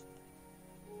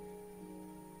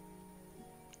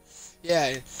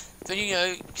 Yeah, then, you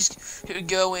know, just he would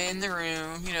go in the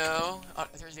room, you know,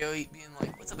 Thursday being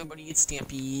like, "What's up, everybody? It's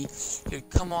Stampy." He would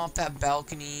come off that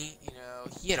balcony, you know,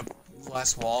 he had a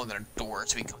glass wall and then a door,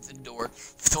 so he comes to the door,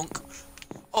 thunk.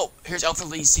 Oh, here's Alpha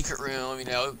Lee's secret room, you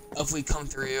know, Alpha Lee come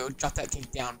through, drop that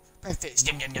cake down, breakfast,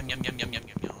 yum yum yum yum yum yum yum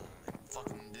yum yum, and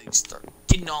fucking they start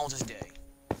getting on with his day.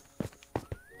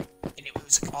 And it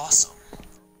was like awesome.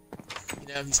 You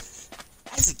know,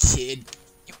 as a kid,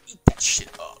 you eat that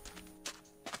shit up.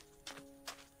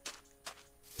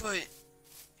 But,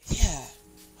 yeah.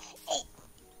 Oh,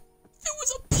 there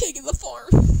was a pig in the farm.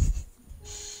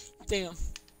 Damn.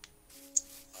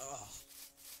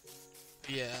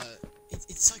 Yeah.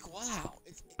 It's like, wow,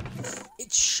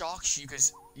 it shocks you,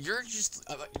 because you're just,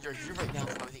 you're right now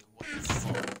probably thinking, what the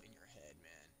fuck in your head,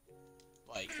 man?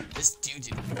 Like, this dude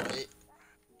did what?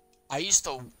 I used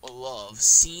to love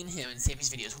seeing him in Stampy's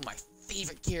videos, one of my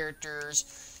favorite characters,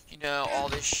 you know, all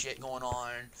this shit going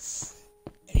on.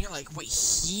 And you're like, wait,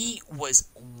 he was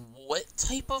what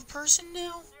type of person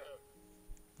now?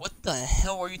 What the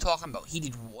hell are you talking about? He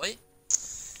did what?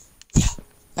 Yeah,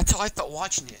 that's how I thought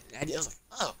watching it. And I was like,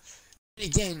 oh.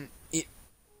 Again, it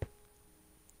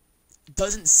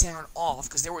doesn't sound off,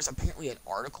 because there was apparently an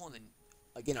article in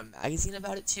again a magazine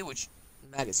about it too, which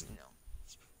magazine, you know.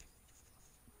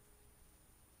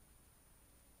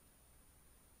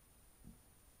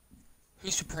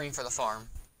 Who's preparing for the farm?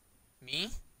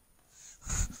 Me?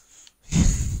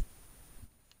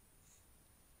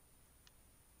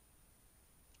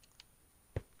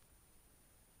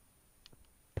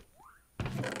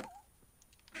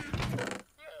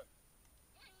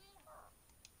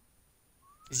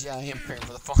 Yeah, I am preparing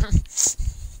for the farm.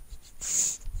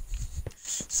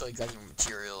 So I got your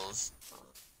materials.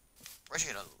 We're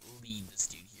actually gonna lead this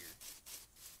dude here.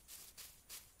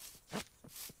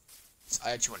 So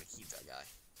I actually want to keep that guy.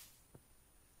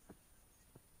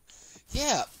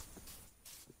 Yeah.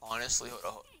 Honestly, hold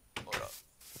up.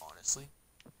 Honestly.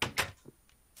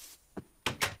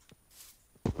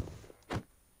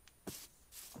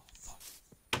 Oh, fuck.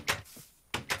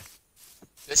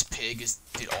 This pig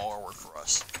did all our work for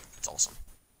us. It's awesome.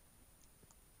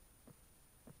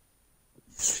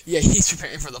 Yeah, he's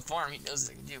preparing for the farm. He knows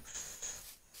what he can do.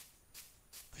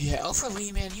 But yeah, Alpha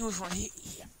Lee, man, he was one.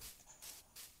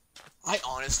 I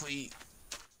honestly,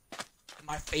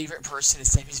 my favorite person in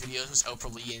Stampy's videos was Alpha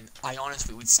Lee, and I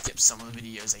honestly would skip some of the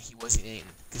videos that he wasn't in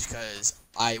just because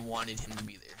I wanted him to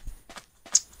be there.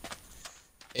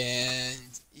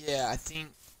 And yeah, I think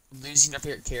losing a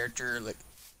favorite character, like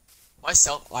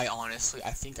myself, I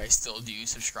think I still do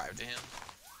subscribe to him,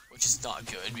 which is not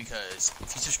good, because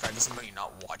if you subscribe to somebody and you're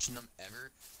not watching them ever,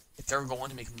 if they're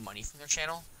going to make money from their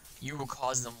channel, you will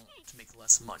cause them to make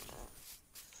less money.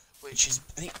 Which is,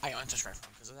 I think I unsubscribed from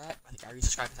him because of that. I think I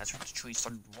resubscribed because that's when I truly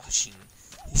started watching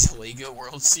his Lego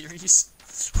World Series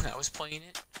when I was playing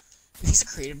it. He's a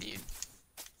creative dude.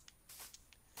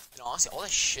 And honestly, all the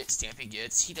shit Stampy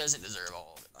gets, he doesn't deserve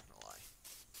all of it, not gonna lie.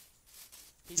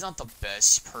 He's not the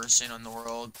best person in the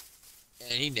world,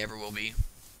 and he never will be.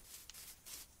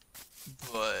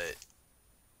 But,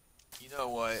 you know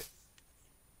what?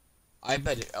 I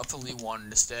bet if Alpha Lee wanted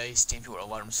to stay, Stampy would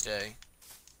have let him stay.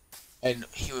 And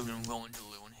he would have been willing to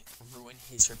ruin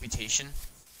his reputation.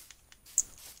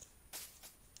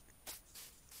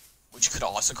 Which could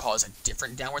also cause a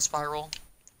different downward spiral.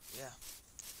 Yeah.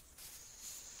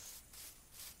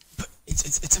 But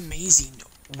it's amazing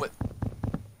what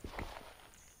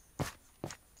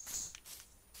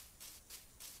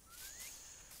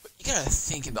gotta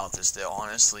think about this though,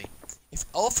 honestly. If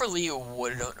Alpha Lee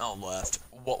would have not left,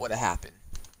 what would have happened?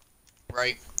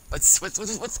 Right? Let's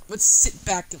sit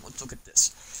back and let's look at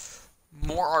this.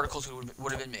 More articles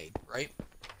would have been made, right?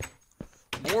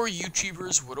 More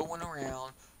YouTubers would have went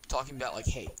around talking about like,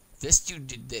 hey, this dude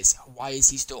did this. Why is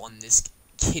he still on this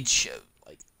kid show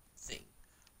like thing?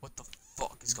 What the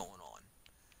fuck is going on?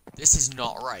 This is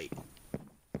not right.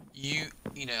 You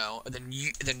know, and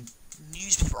then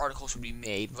newspaper articles would be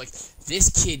made like this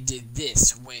kid did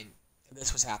this when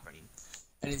this was happening,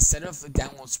 and instead of the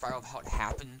downward spiral of how it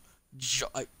happened,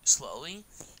 like slowly,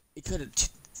 it could have.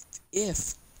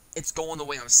 If it's going the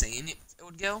way I'm saying it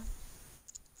would go,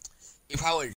 it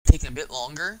probably would have taken a bit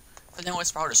longer for the downward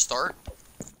spiral to start,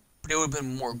 but it would have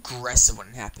been more aggressive when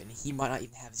it happened. He might not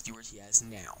even have his viewers he has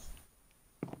now,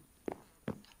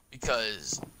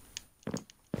 because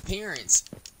parents,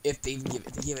 if they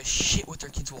give a shit what their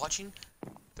kids watching,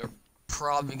 they're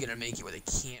probably gonna make it where they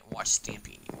can't watch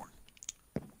Stampy anymore.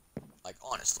 Like,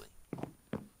 honestly.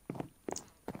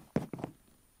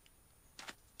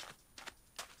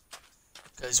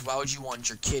 Because why would you want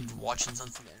your kid watching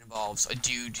something that involves a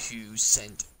dude who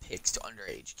sent pics to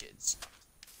underage kids?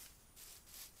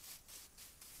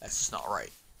 That's just not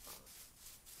right.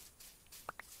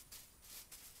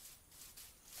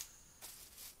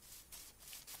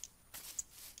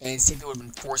 And Stampy would have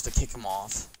been forced to kick him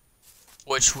off,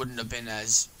 which wouldn't have been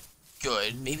as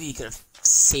good. Maybe he could have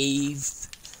saved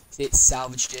it,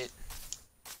 salvaged it.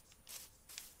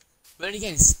 But then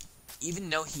again, even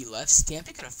though he left,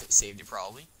 Stampy could have saved it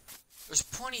probably. There's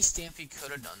plenty Stampy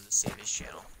could have done to save his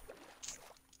channel.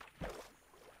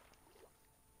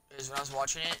 Because when I was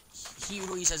watching it, he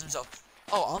really says himself,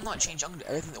 oh, I'm not changing, I'm going to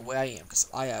do everything the way I am, because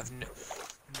I have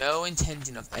no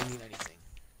intention of ending anything.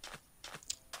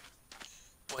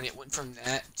 When it went from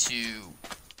that to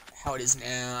how it is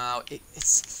now,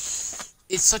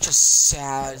 it's such a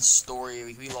sad story.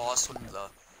 We lost one of the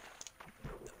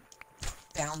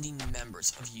founding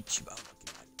members of YouTube. I'm looking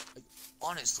at it. Like,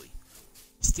 honestly,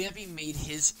 Stampy made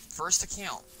his first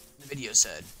account. The video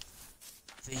said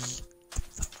the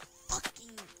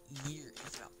fucking year it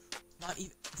came out. Not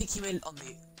even. I think he made it on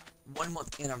the 1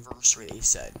 month anniversary. They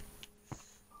said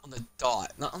on the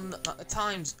dot. Not the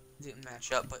times didn't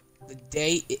match up, but the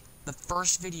day the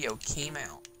first video came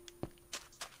out.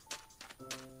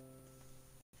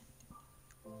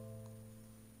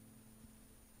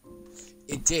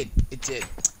 It did,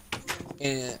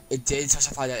 and it did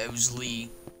specify that it was Lee,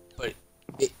 but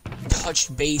it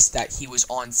touched base that he was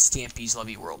on Stampy's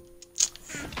Lovey World,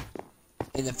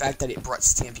 and the fact that it brought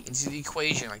Stampy into the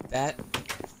equation like that,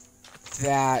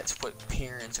 that's what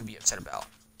parents would be upset about.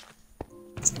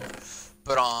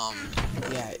 But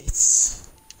yeah, it's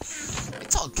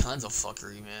all kinds of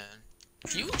fuckery, man.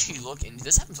 If you actually look into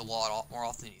this, happens a lot more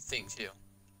often than you think too.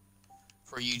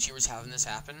 For YouTubers having this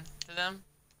happen to them.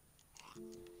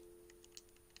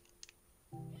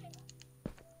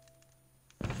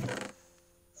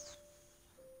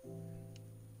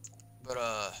 But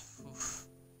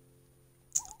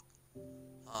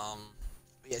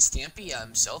yeah, Stampy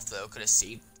himself though could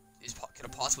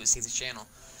have possibly saved the channel,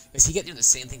 because he kept doing the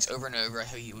same things over and over.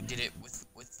 How he did it with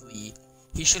Lee.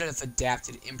 He should have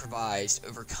adapted, improvised,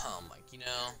 overcome. Like, you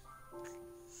know,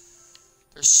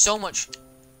 there's so much,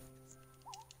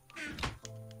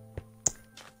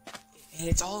 and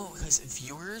it's all because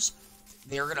viewers,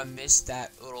 they're gonna miss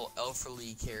that little Alpha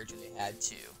Lee character they had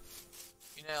too.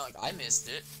 You know, like, I missed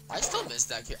it. I still miss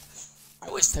that character. I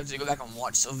was tempted to go back and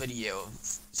watch some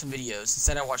videos.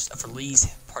 Instead, I watched Alpha Lee's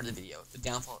part of the video, the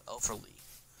downfall of Alpha Lee.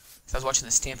 So I was watching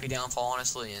the Stampy downfall,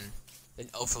 honestly, and then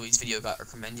Alpha Lee's video got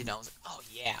recommended, and I was like, oh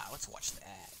yeah, let's watch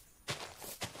that.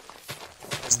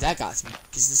 Because that got me,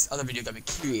 because this other video got me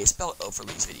curious about Alpha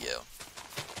Lee's video.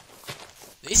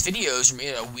 These videos were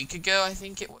made a week ago, I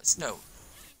think it was. No.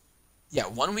 Yeah,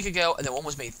 1 week ago, and then one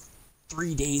was made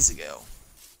 3 days ago.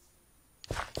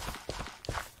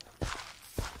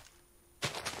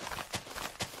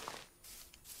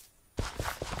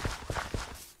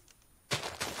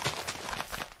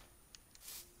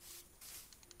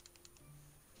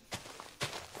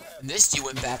 And this dude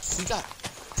went back, he got,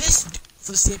 this,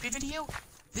 for the Stampy video,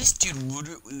 this dude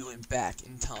literally went back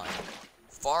in time,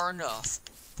 far enough,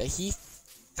 that he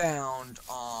found,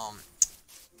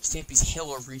 Stampy's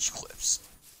Halo Reach clips.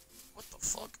 What the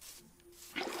fuck?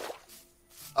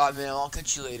 Man, I'll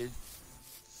catch you later.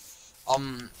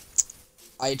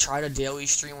 I try to daily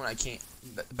stream when I can't,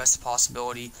 the best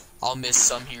possibility. I'll miss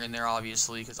some here and there,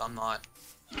 obviously, because I'm not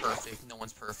perfect, no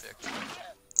one's perfect.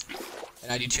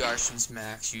 And I do 2 hour streams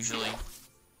max, usually,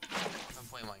 if I'm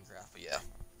playing Minecraft, but yeah.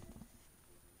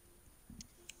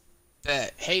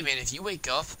 Bet. Hey man, if you wake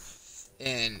up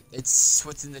and it's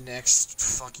within the next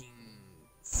fucking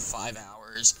 5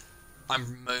 hours,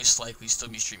 I'm most likely still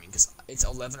be streaming because it's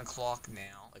 11 o'clock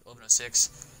now, like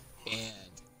 11:06,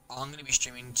 and I'm gonna be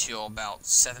streaming till about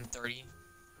 7:30.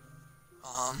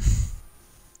 Um,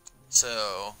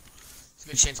 so it's a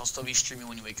good chance I'll still be streaming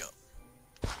when you wake up.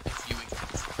 If you wake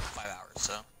up in 5 hours,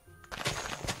 so.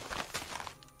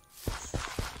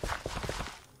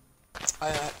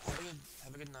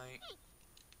 Have a good night.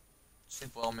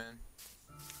 Sleep well, man.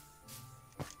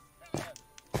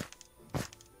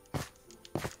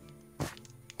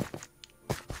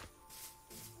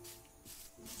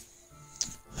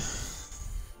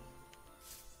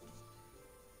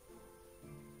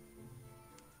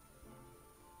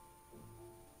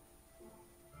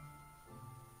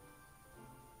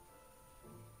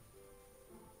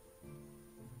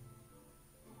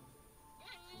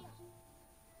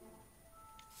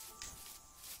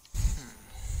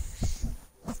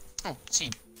 Oh, see.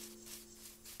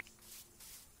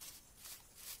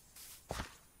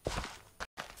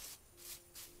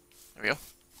 There we go.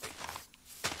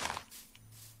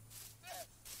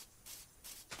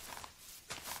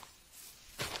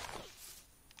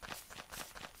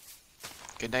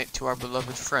 Good night to our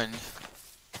beloved friend.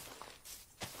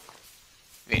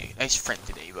 I mean, nice friend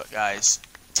today, but guys.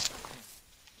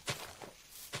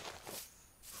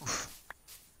 Oof.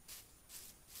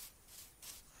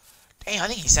 Dang, I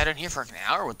think he sat in here for like an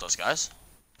hour with those guys.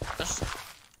 But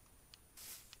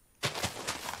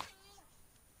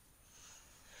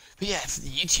yeah, for the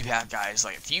YouTube app, guys,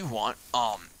 like, if you want,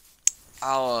 I'll,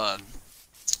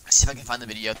 see if I can find the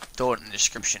video, throw it in the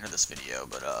description of this video,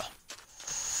 but,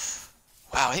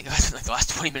 wow, I think I spent, like, the last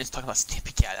 20 minutes talking about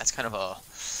StampyCat. That's kind of a,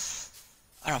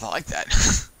 I don't know if I like that.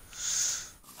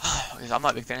 Because I'm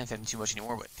not a big fan of him too much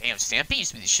anymore, but damn, Stampy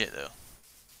used to be the shit, though.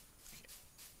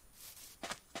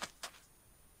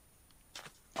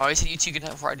 Oh, I said YouTube good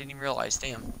night before I didn't even realize,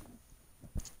 damn.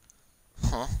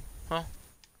 Huh? Huh?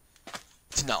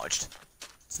 It's acknowledged.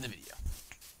 It's in the video.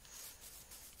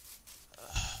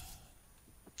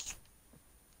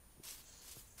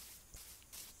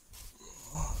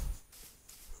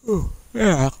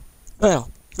 Yeah. Yeah.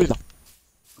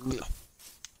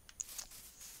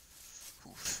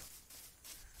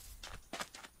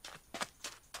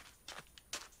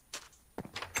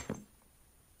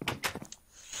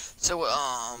 So,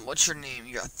 what's your name?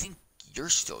 I think you're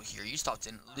still here. You stopped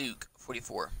in Luke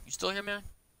 44. You still here, man?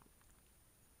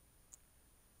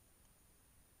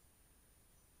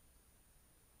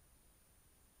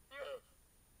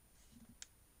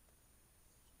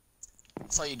 I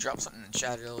saw you drop something in the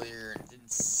chat earlier, and it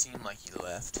didn't seem like you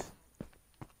left.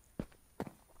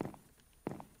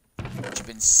 But you've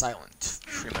been silent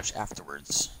pretty much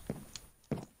afterwards.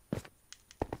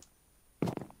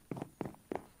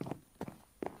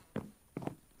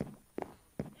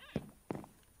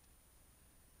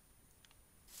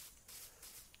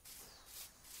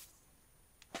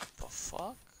 The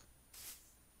fuck?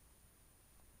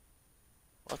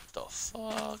 What the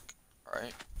fuck?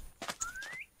 Alright.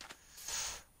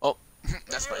 Oh,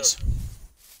 that's nice.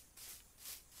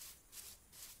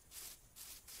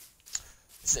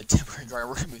 It's a temporary guard.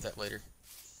 We're gonna move that later.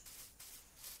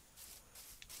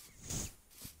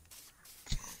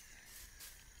 I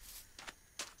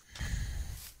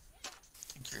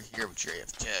think you're here, but you're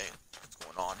AFK. What's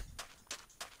going on?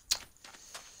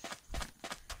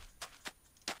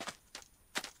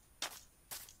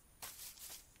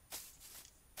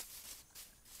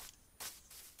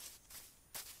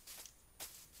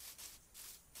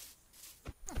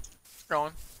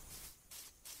 Going.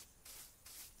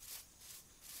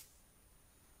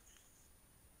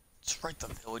 It's right, the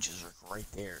villages are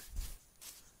right there.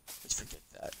 Let's forget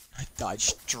that. I died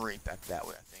straight back that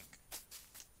way, I think.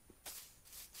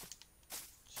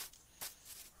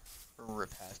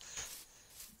 Rip has.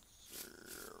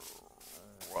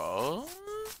 What?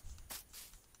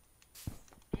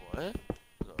 What?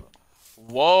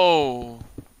 Whoa!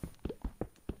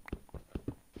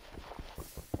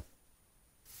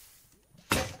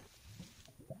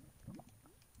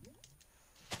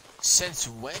 Since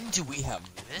when do we have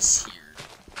this here?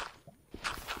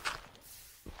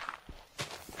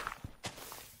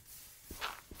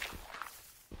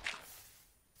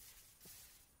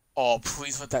 Oh,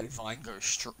 please let that vine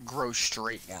grow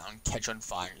straight down, catch on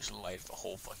fire, and just light the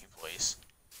whole fucking place.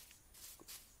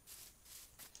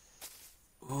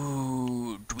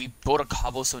 Ooh, do we build a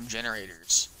cobblestone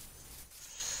generators?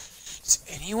 Does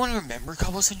anyone remember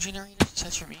cobblestone generators?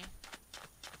 That's for me.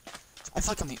 I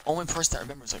feel like I'm the only person that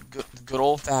remembers like good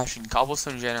old-fashioned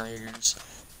cobblestone generators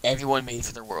everyone made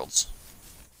for their worlds.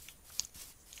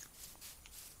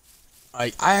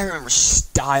 Like, I remember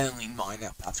styling mine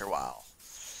up after a while.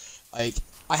 Like,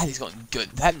 I had these going good.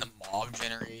 That and the mob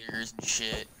generators and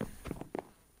shit.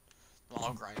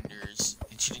 Mob grinders.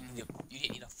 That you didn't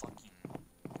need a fucking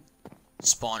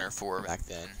spawner for back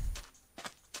then.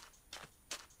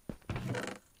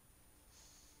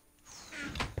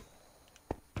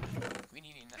 We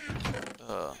need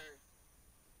that.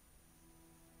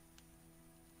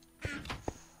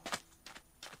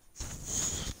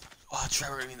 Oh,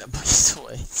 Trevor, I need that place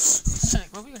away.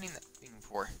 What are we gonna need that thing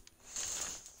for?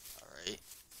 Alright.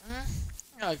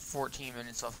 Like 14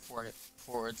 minutes left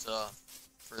before its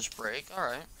first break.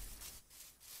 Alright.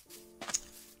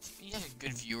 You have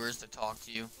good viewers to talk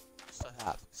to you.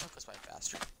 Stuff goes by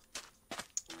faster.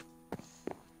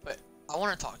 But I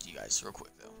want to talk to you guys real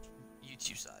quick though.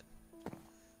 YouTube side.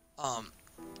 What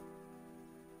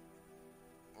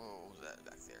was that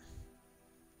back there?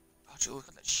 I'll just look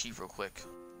at that sheep real quick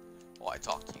while I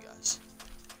talk to you guys.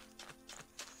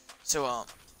 So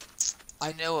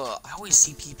I know I always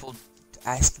see people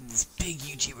asking these big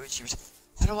YouTubers,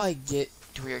 how do I get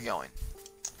to where you're going?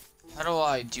 How do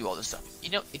I do all this stuff?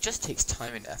 You know, it just takes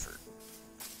time and effort.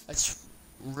 That's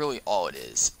really all it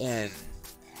is. And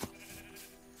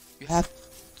you have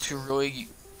to really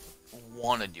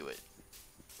want to do it.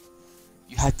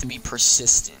 You have to be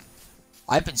persistent.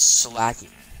 I've been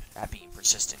slacking at being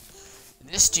persistent. And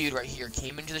this dude right here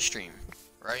came into the stream,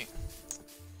 right?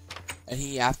 And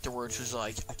he afterwards was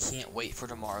like, I can't wait for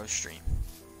tomorrow's stream.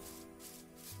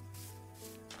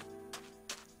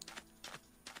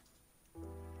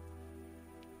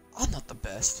 I'm not the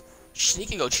best.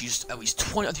 Sneaky go choose at least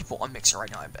 20 other people on Mixer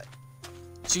right now, I bet.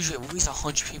 It's usually at least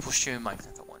 100 people streaming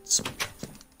Minecraft at once. But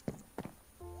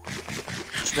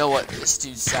you know what? This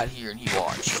dude sat here and he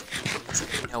watched. He said,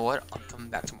 you know what? I'm coming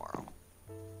back tomorrow.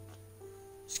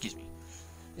 Excuse me.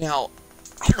 Now,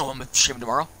 I don't know if I'm going to stream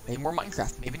tomorrow. Maybe more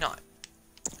Minecraft. Maybe not.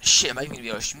 Shit, am I even going to be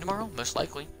able to stream tomorrow? Most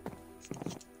likely.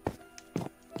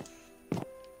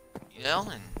 You know,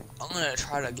 and I'm going to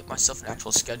try to get myself an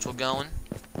actual schedule going.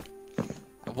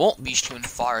 I won't be streaming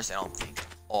Fires, I don't think,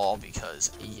 all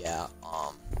because, yeah,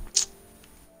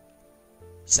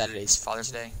 Saturday's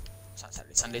Father's Day. It's not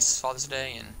Saturday, Sunday's Father's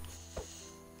Day, and,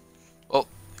 well,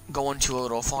 going to a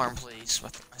little farm place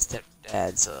with my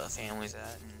stepdad's family's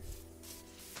at, and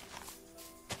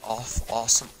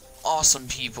awesome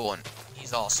people, and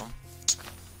he's awesome.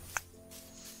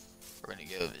 We're gonna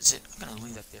go visit. I'm gonna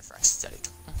leave that there for aesthetic.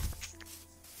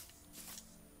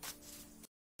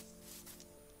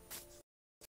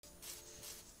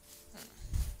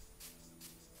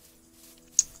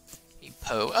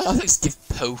 Poe. I always give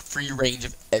Poe free range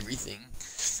of everything.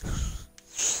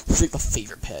 He's like the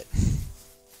favorite pet.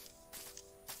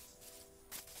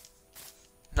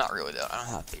 Not really though, I don't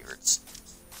have favorites.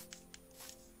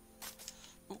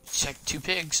 Ooh, check 2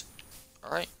 pigs.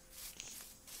 Alright.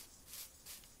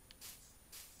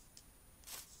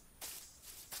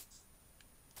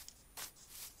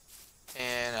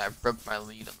 And I broke my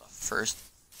lead on the first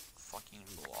fucking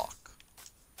block.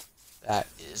 That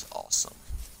is awesome.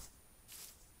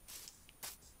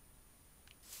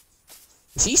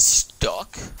 Is he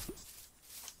stuck?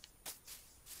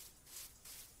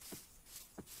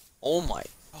 Oh my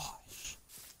gosh.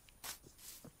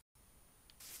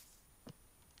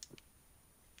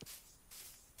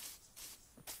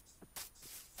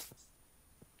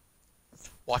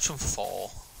 Watch him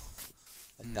fall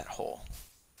in that hole.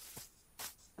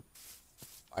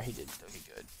 Oh, he didn't. Okay,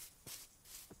 good.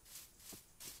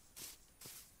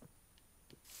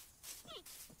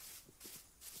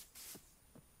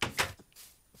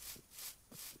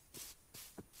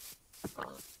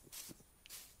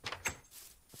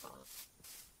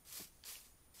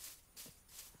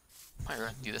 I'm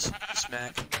gonna do this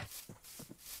smack.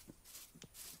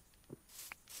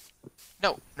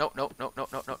 No.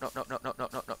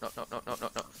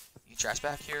 Get your ass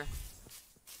back here.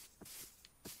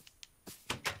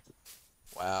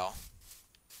 Wow.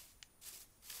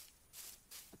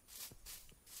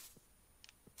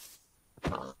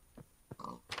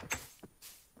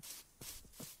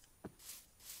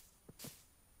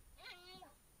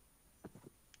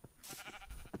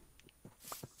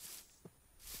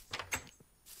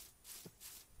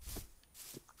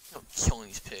 I'm killing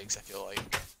these pigs, I feel like.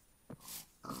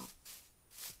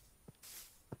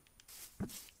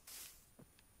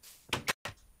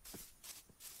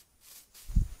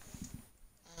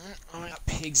 Oh, I got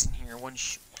pigs in here. One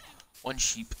sheep. One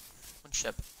sheep.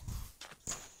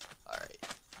 Alright.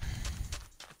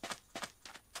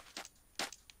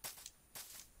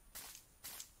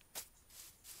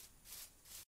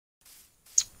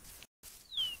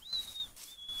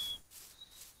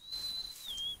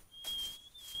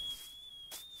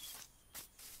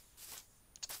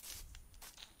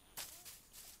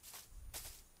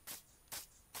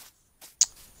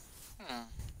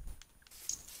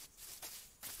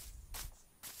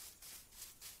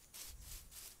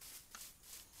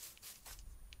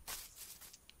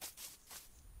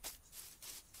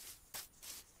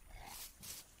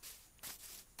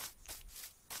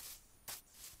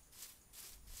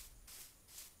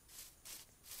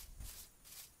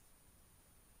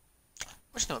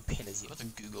 much know what pin is he? I'll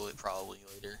have to Google it probably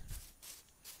later.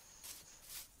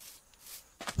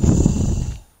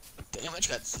 Damn, I just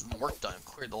got some work done.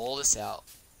 Cleared all this out.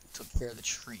 Took care of the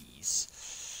trees.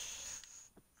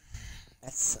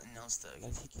 That's something else though. You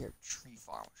gotta take care of tree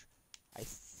farm. I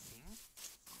think.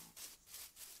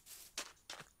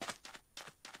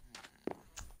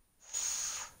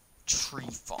 Tree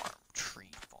farm.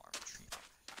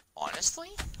 Honestly,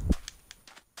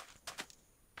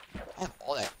 I have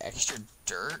all that extra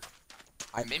dirt.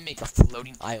 I may make a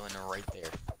floating island right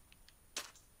there.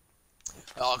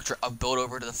 I'll build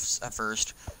over to at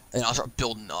first, and then I'll start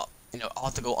building up. You know, I'll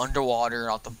have to go underwater, and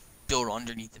I'll have to build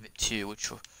underneath of it too, which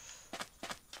will...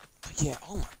 But yeah,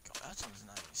 oh my god, that sounds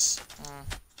nice.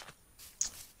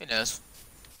 Who knows?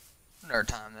 Another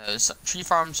time, though. Tree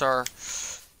farms are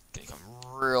gonna come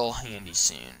real handy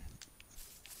soon.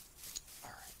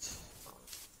 Alright.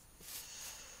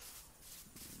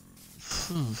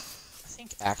 I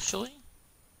think, actually,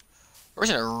 we're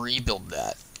just gonna rebuild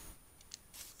that.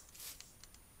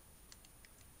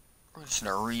 We're just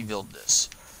gonna rebuild this.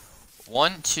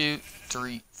 1, 2,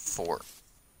 3, 4.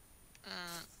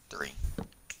 3.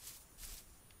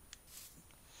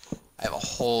 I have a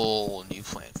whole new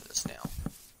plan for this now.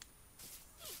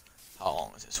 How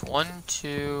long is this? 1,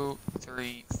 2,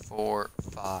 3, 4,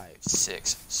 5,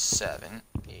 6, 7,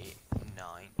 8,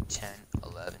 9, 10,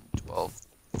 11, 12,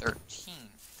 13.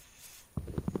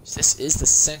 So this is the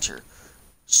center.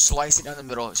 Slice it down the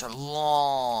middle. It's a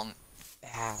long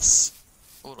ass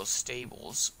little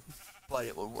stables, but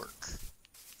it would work.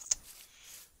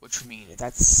 Which would mean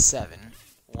that's 7.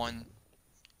 1,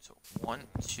 so 1,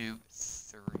 2,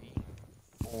 3,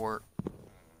 4.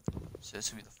 So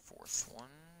this would be the 4th one.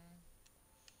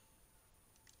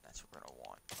 That's what we're gonna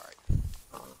want. Alright.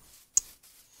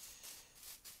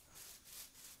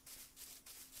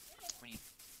 We need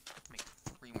to make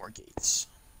 3 more gates.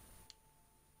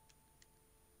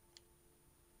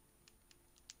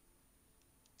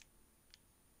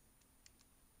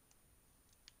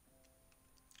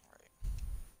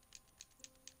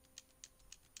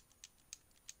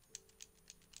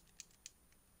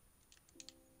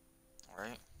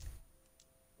 Alright.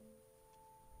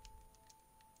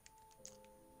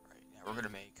 Alright, now we're gonna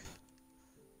make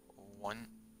 1,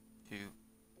 2,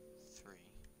 3.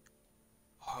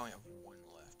 Oh, I only have 1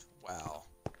 left. Wow.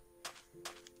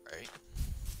 Alright.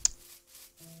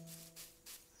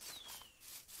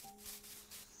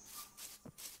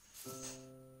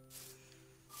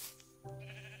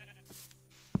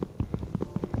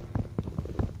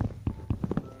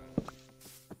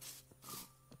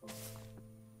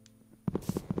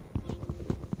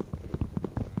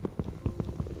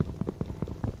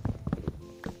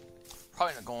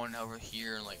 Probably not going over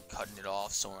here and like cutting it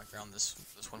off, so like around this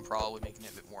one, probably making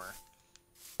it a bit more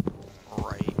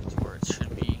right to where it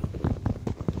should be.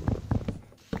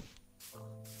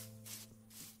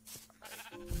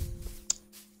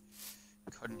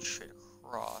 Cutting straight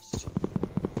across.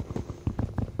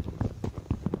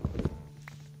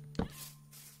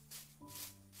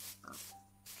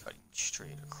 Cutting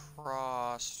straight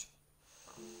across.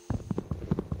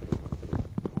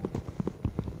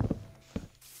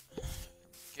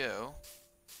 Go.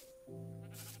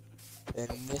 And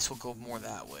this will go more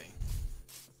that way.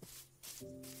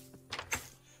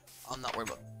 I'm not worried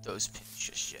about those pins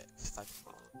just yet. If I can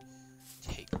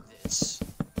take this.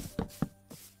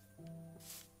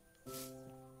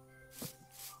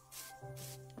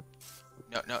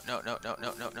 No.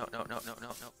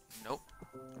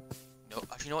 Nope.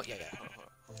 Actually, you know what? Yeah. Hold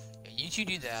on. Yeah, you two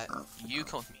do that. You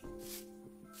come with me.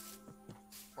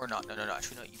 Or not. No.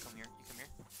 Actually, no. You come here.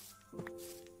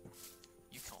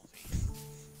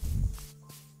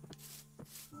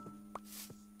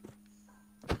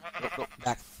 Nope,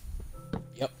 back.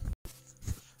 Yep.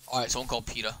 Alright, someone called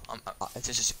PETA. It's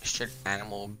just straight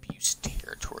animal abuse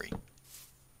territory.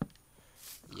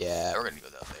 Yeah, we're gonna go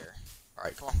out there.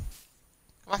 Alright, come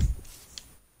on.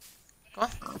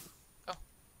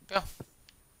 Go.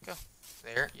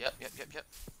 There, yep.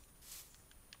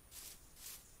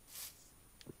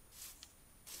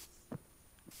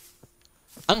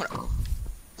 I'm gonna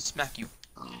smack you.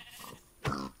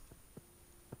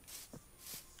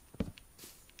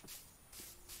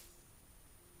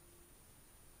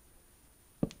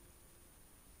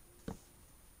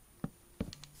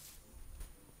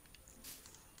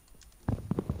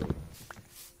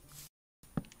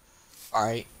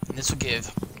 Alright, and this will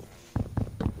give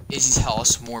Izzy's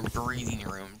house more breathing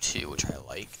room too, which I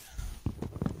like.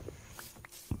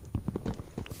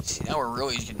 See, now we're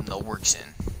really getting the works in.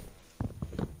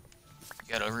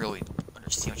 You gotta really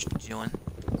understand what you're doing.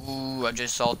 Ooh, I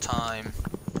just saw time.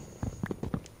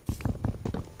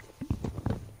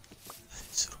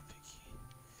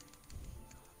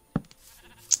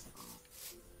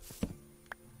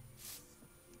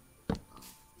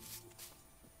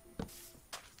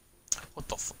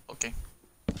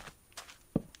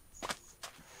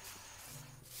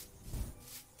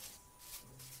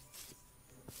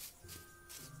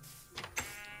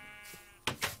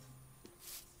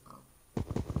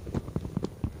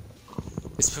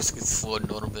 supposed to get floating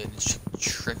a little bit and it's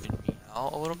tripping me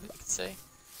out a little bit, you could say.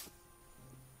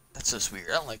 That's just weird.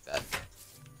 I don't like that.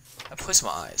 I place my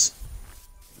eyes.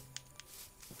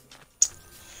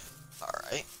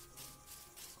 Alright.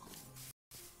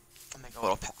 I'll make a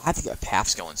little path. I have to get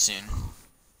paths going soon.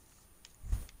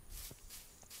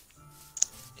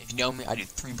 If you know me, I do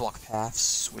 3-block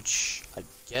paths, which I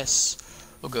guess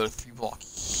will go to 3-block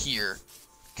here.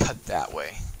 Cut that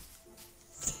way.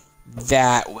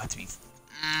 That will have to be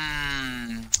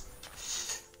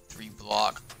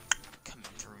 3-block coming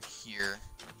through here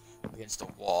against the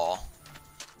wall.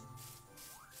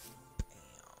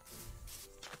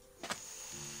 Bam.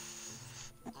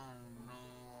 Oh no.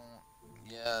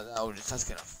 Yeah, that's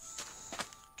gonna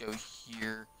go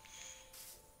here.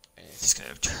 And it's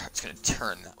gonna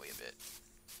turn that way a bit.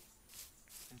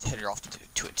 And head it off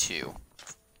to a 2.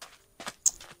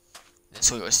 And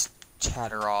so it goes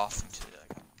tatter off into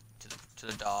to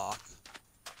the dock.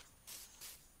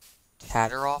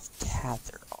 Tather off.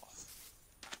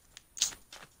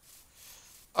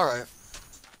 Alright.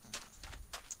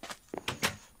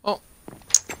 Well,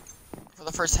 for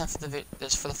the first half of the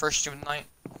for the first stream tonight,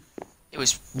 it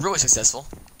was really successful.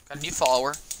 Got a new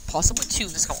follower, possibly 2.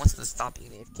 This guy wants to stop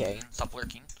being AFK and stop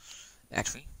lurking.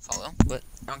 Actually, follow, but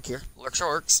I don't care. Lurks are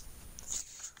lurks.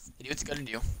 You do what you gotta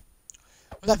do.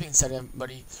 With that being said,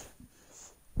 everybody,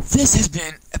 this has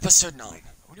been episode 9.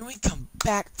 When we come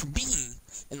back from being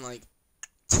in like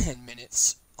 10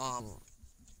 minutes, it'll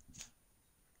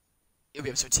be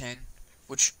episode 10,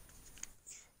 which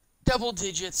double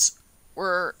digits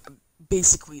were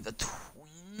basically the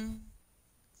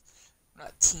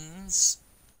not teens,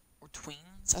 or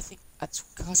tweens, I think that's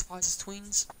classifies as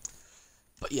tweens.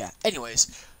 But yeah,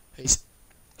 anyways, this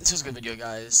was a good video,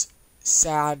 guys.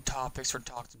 Sad topics were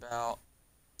talked about.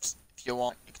 If you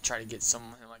want, you can try to get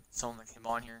someone like him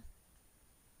on here.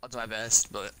 I'll do my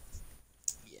best, but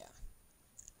yeah.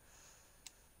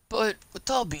 But with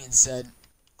all being said,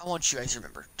 I want you guys to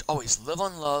remember to always live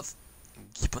on love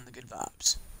and keep on the good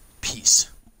vibes.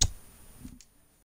 Peace.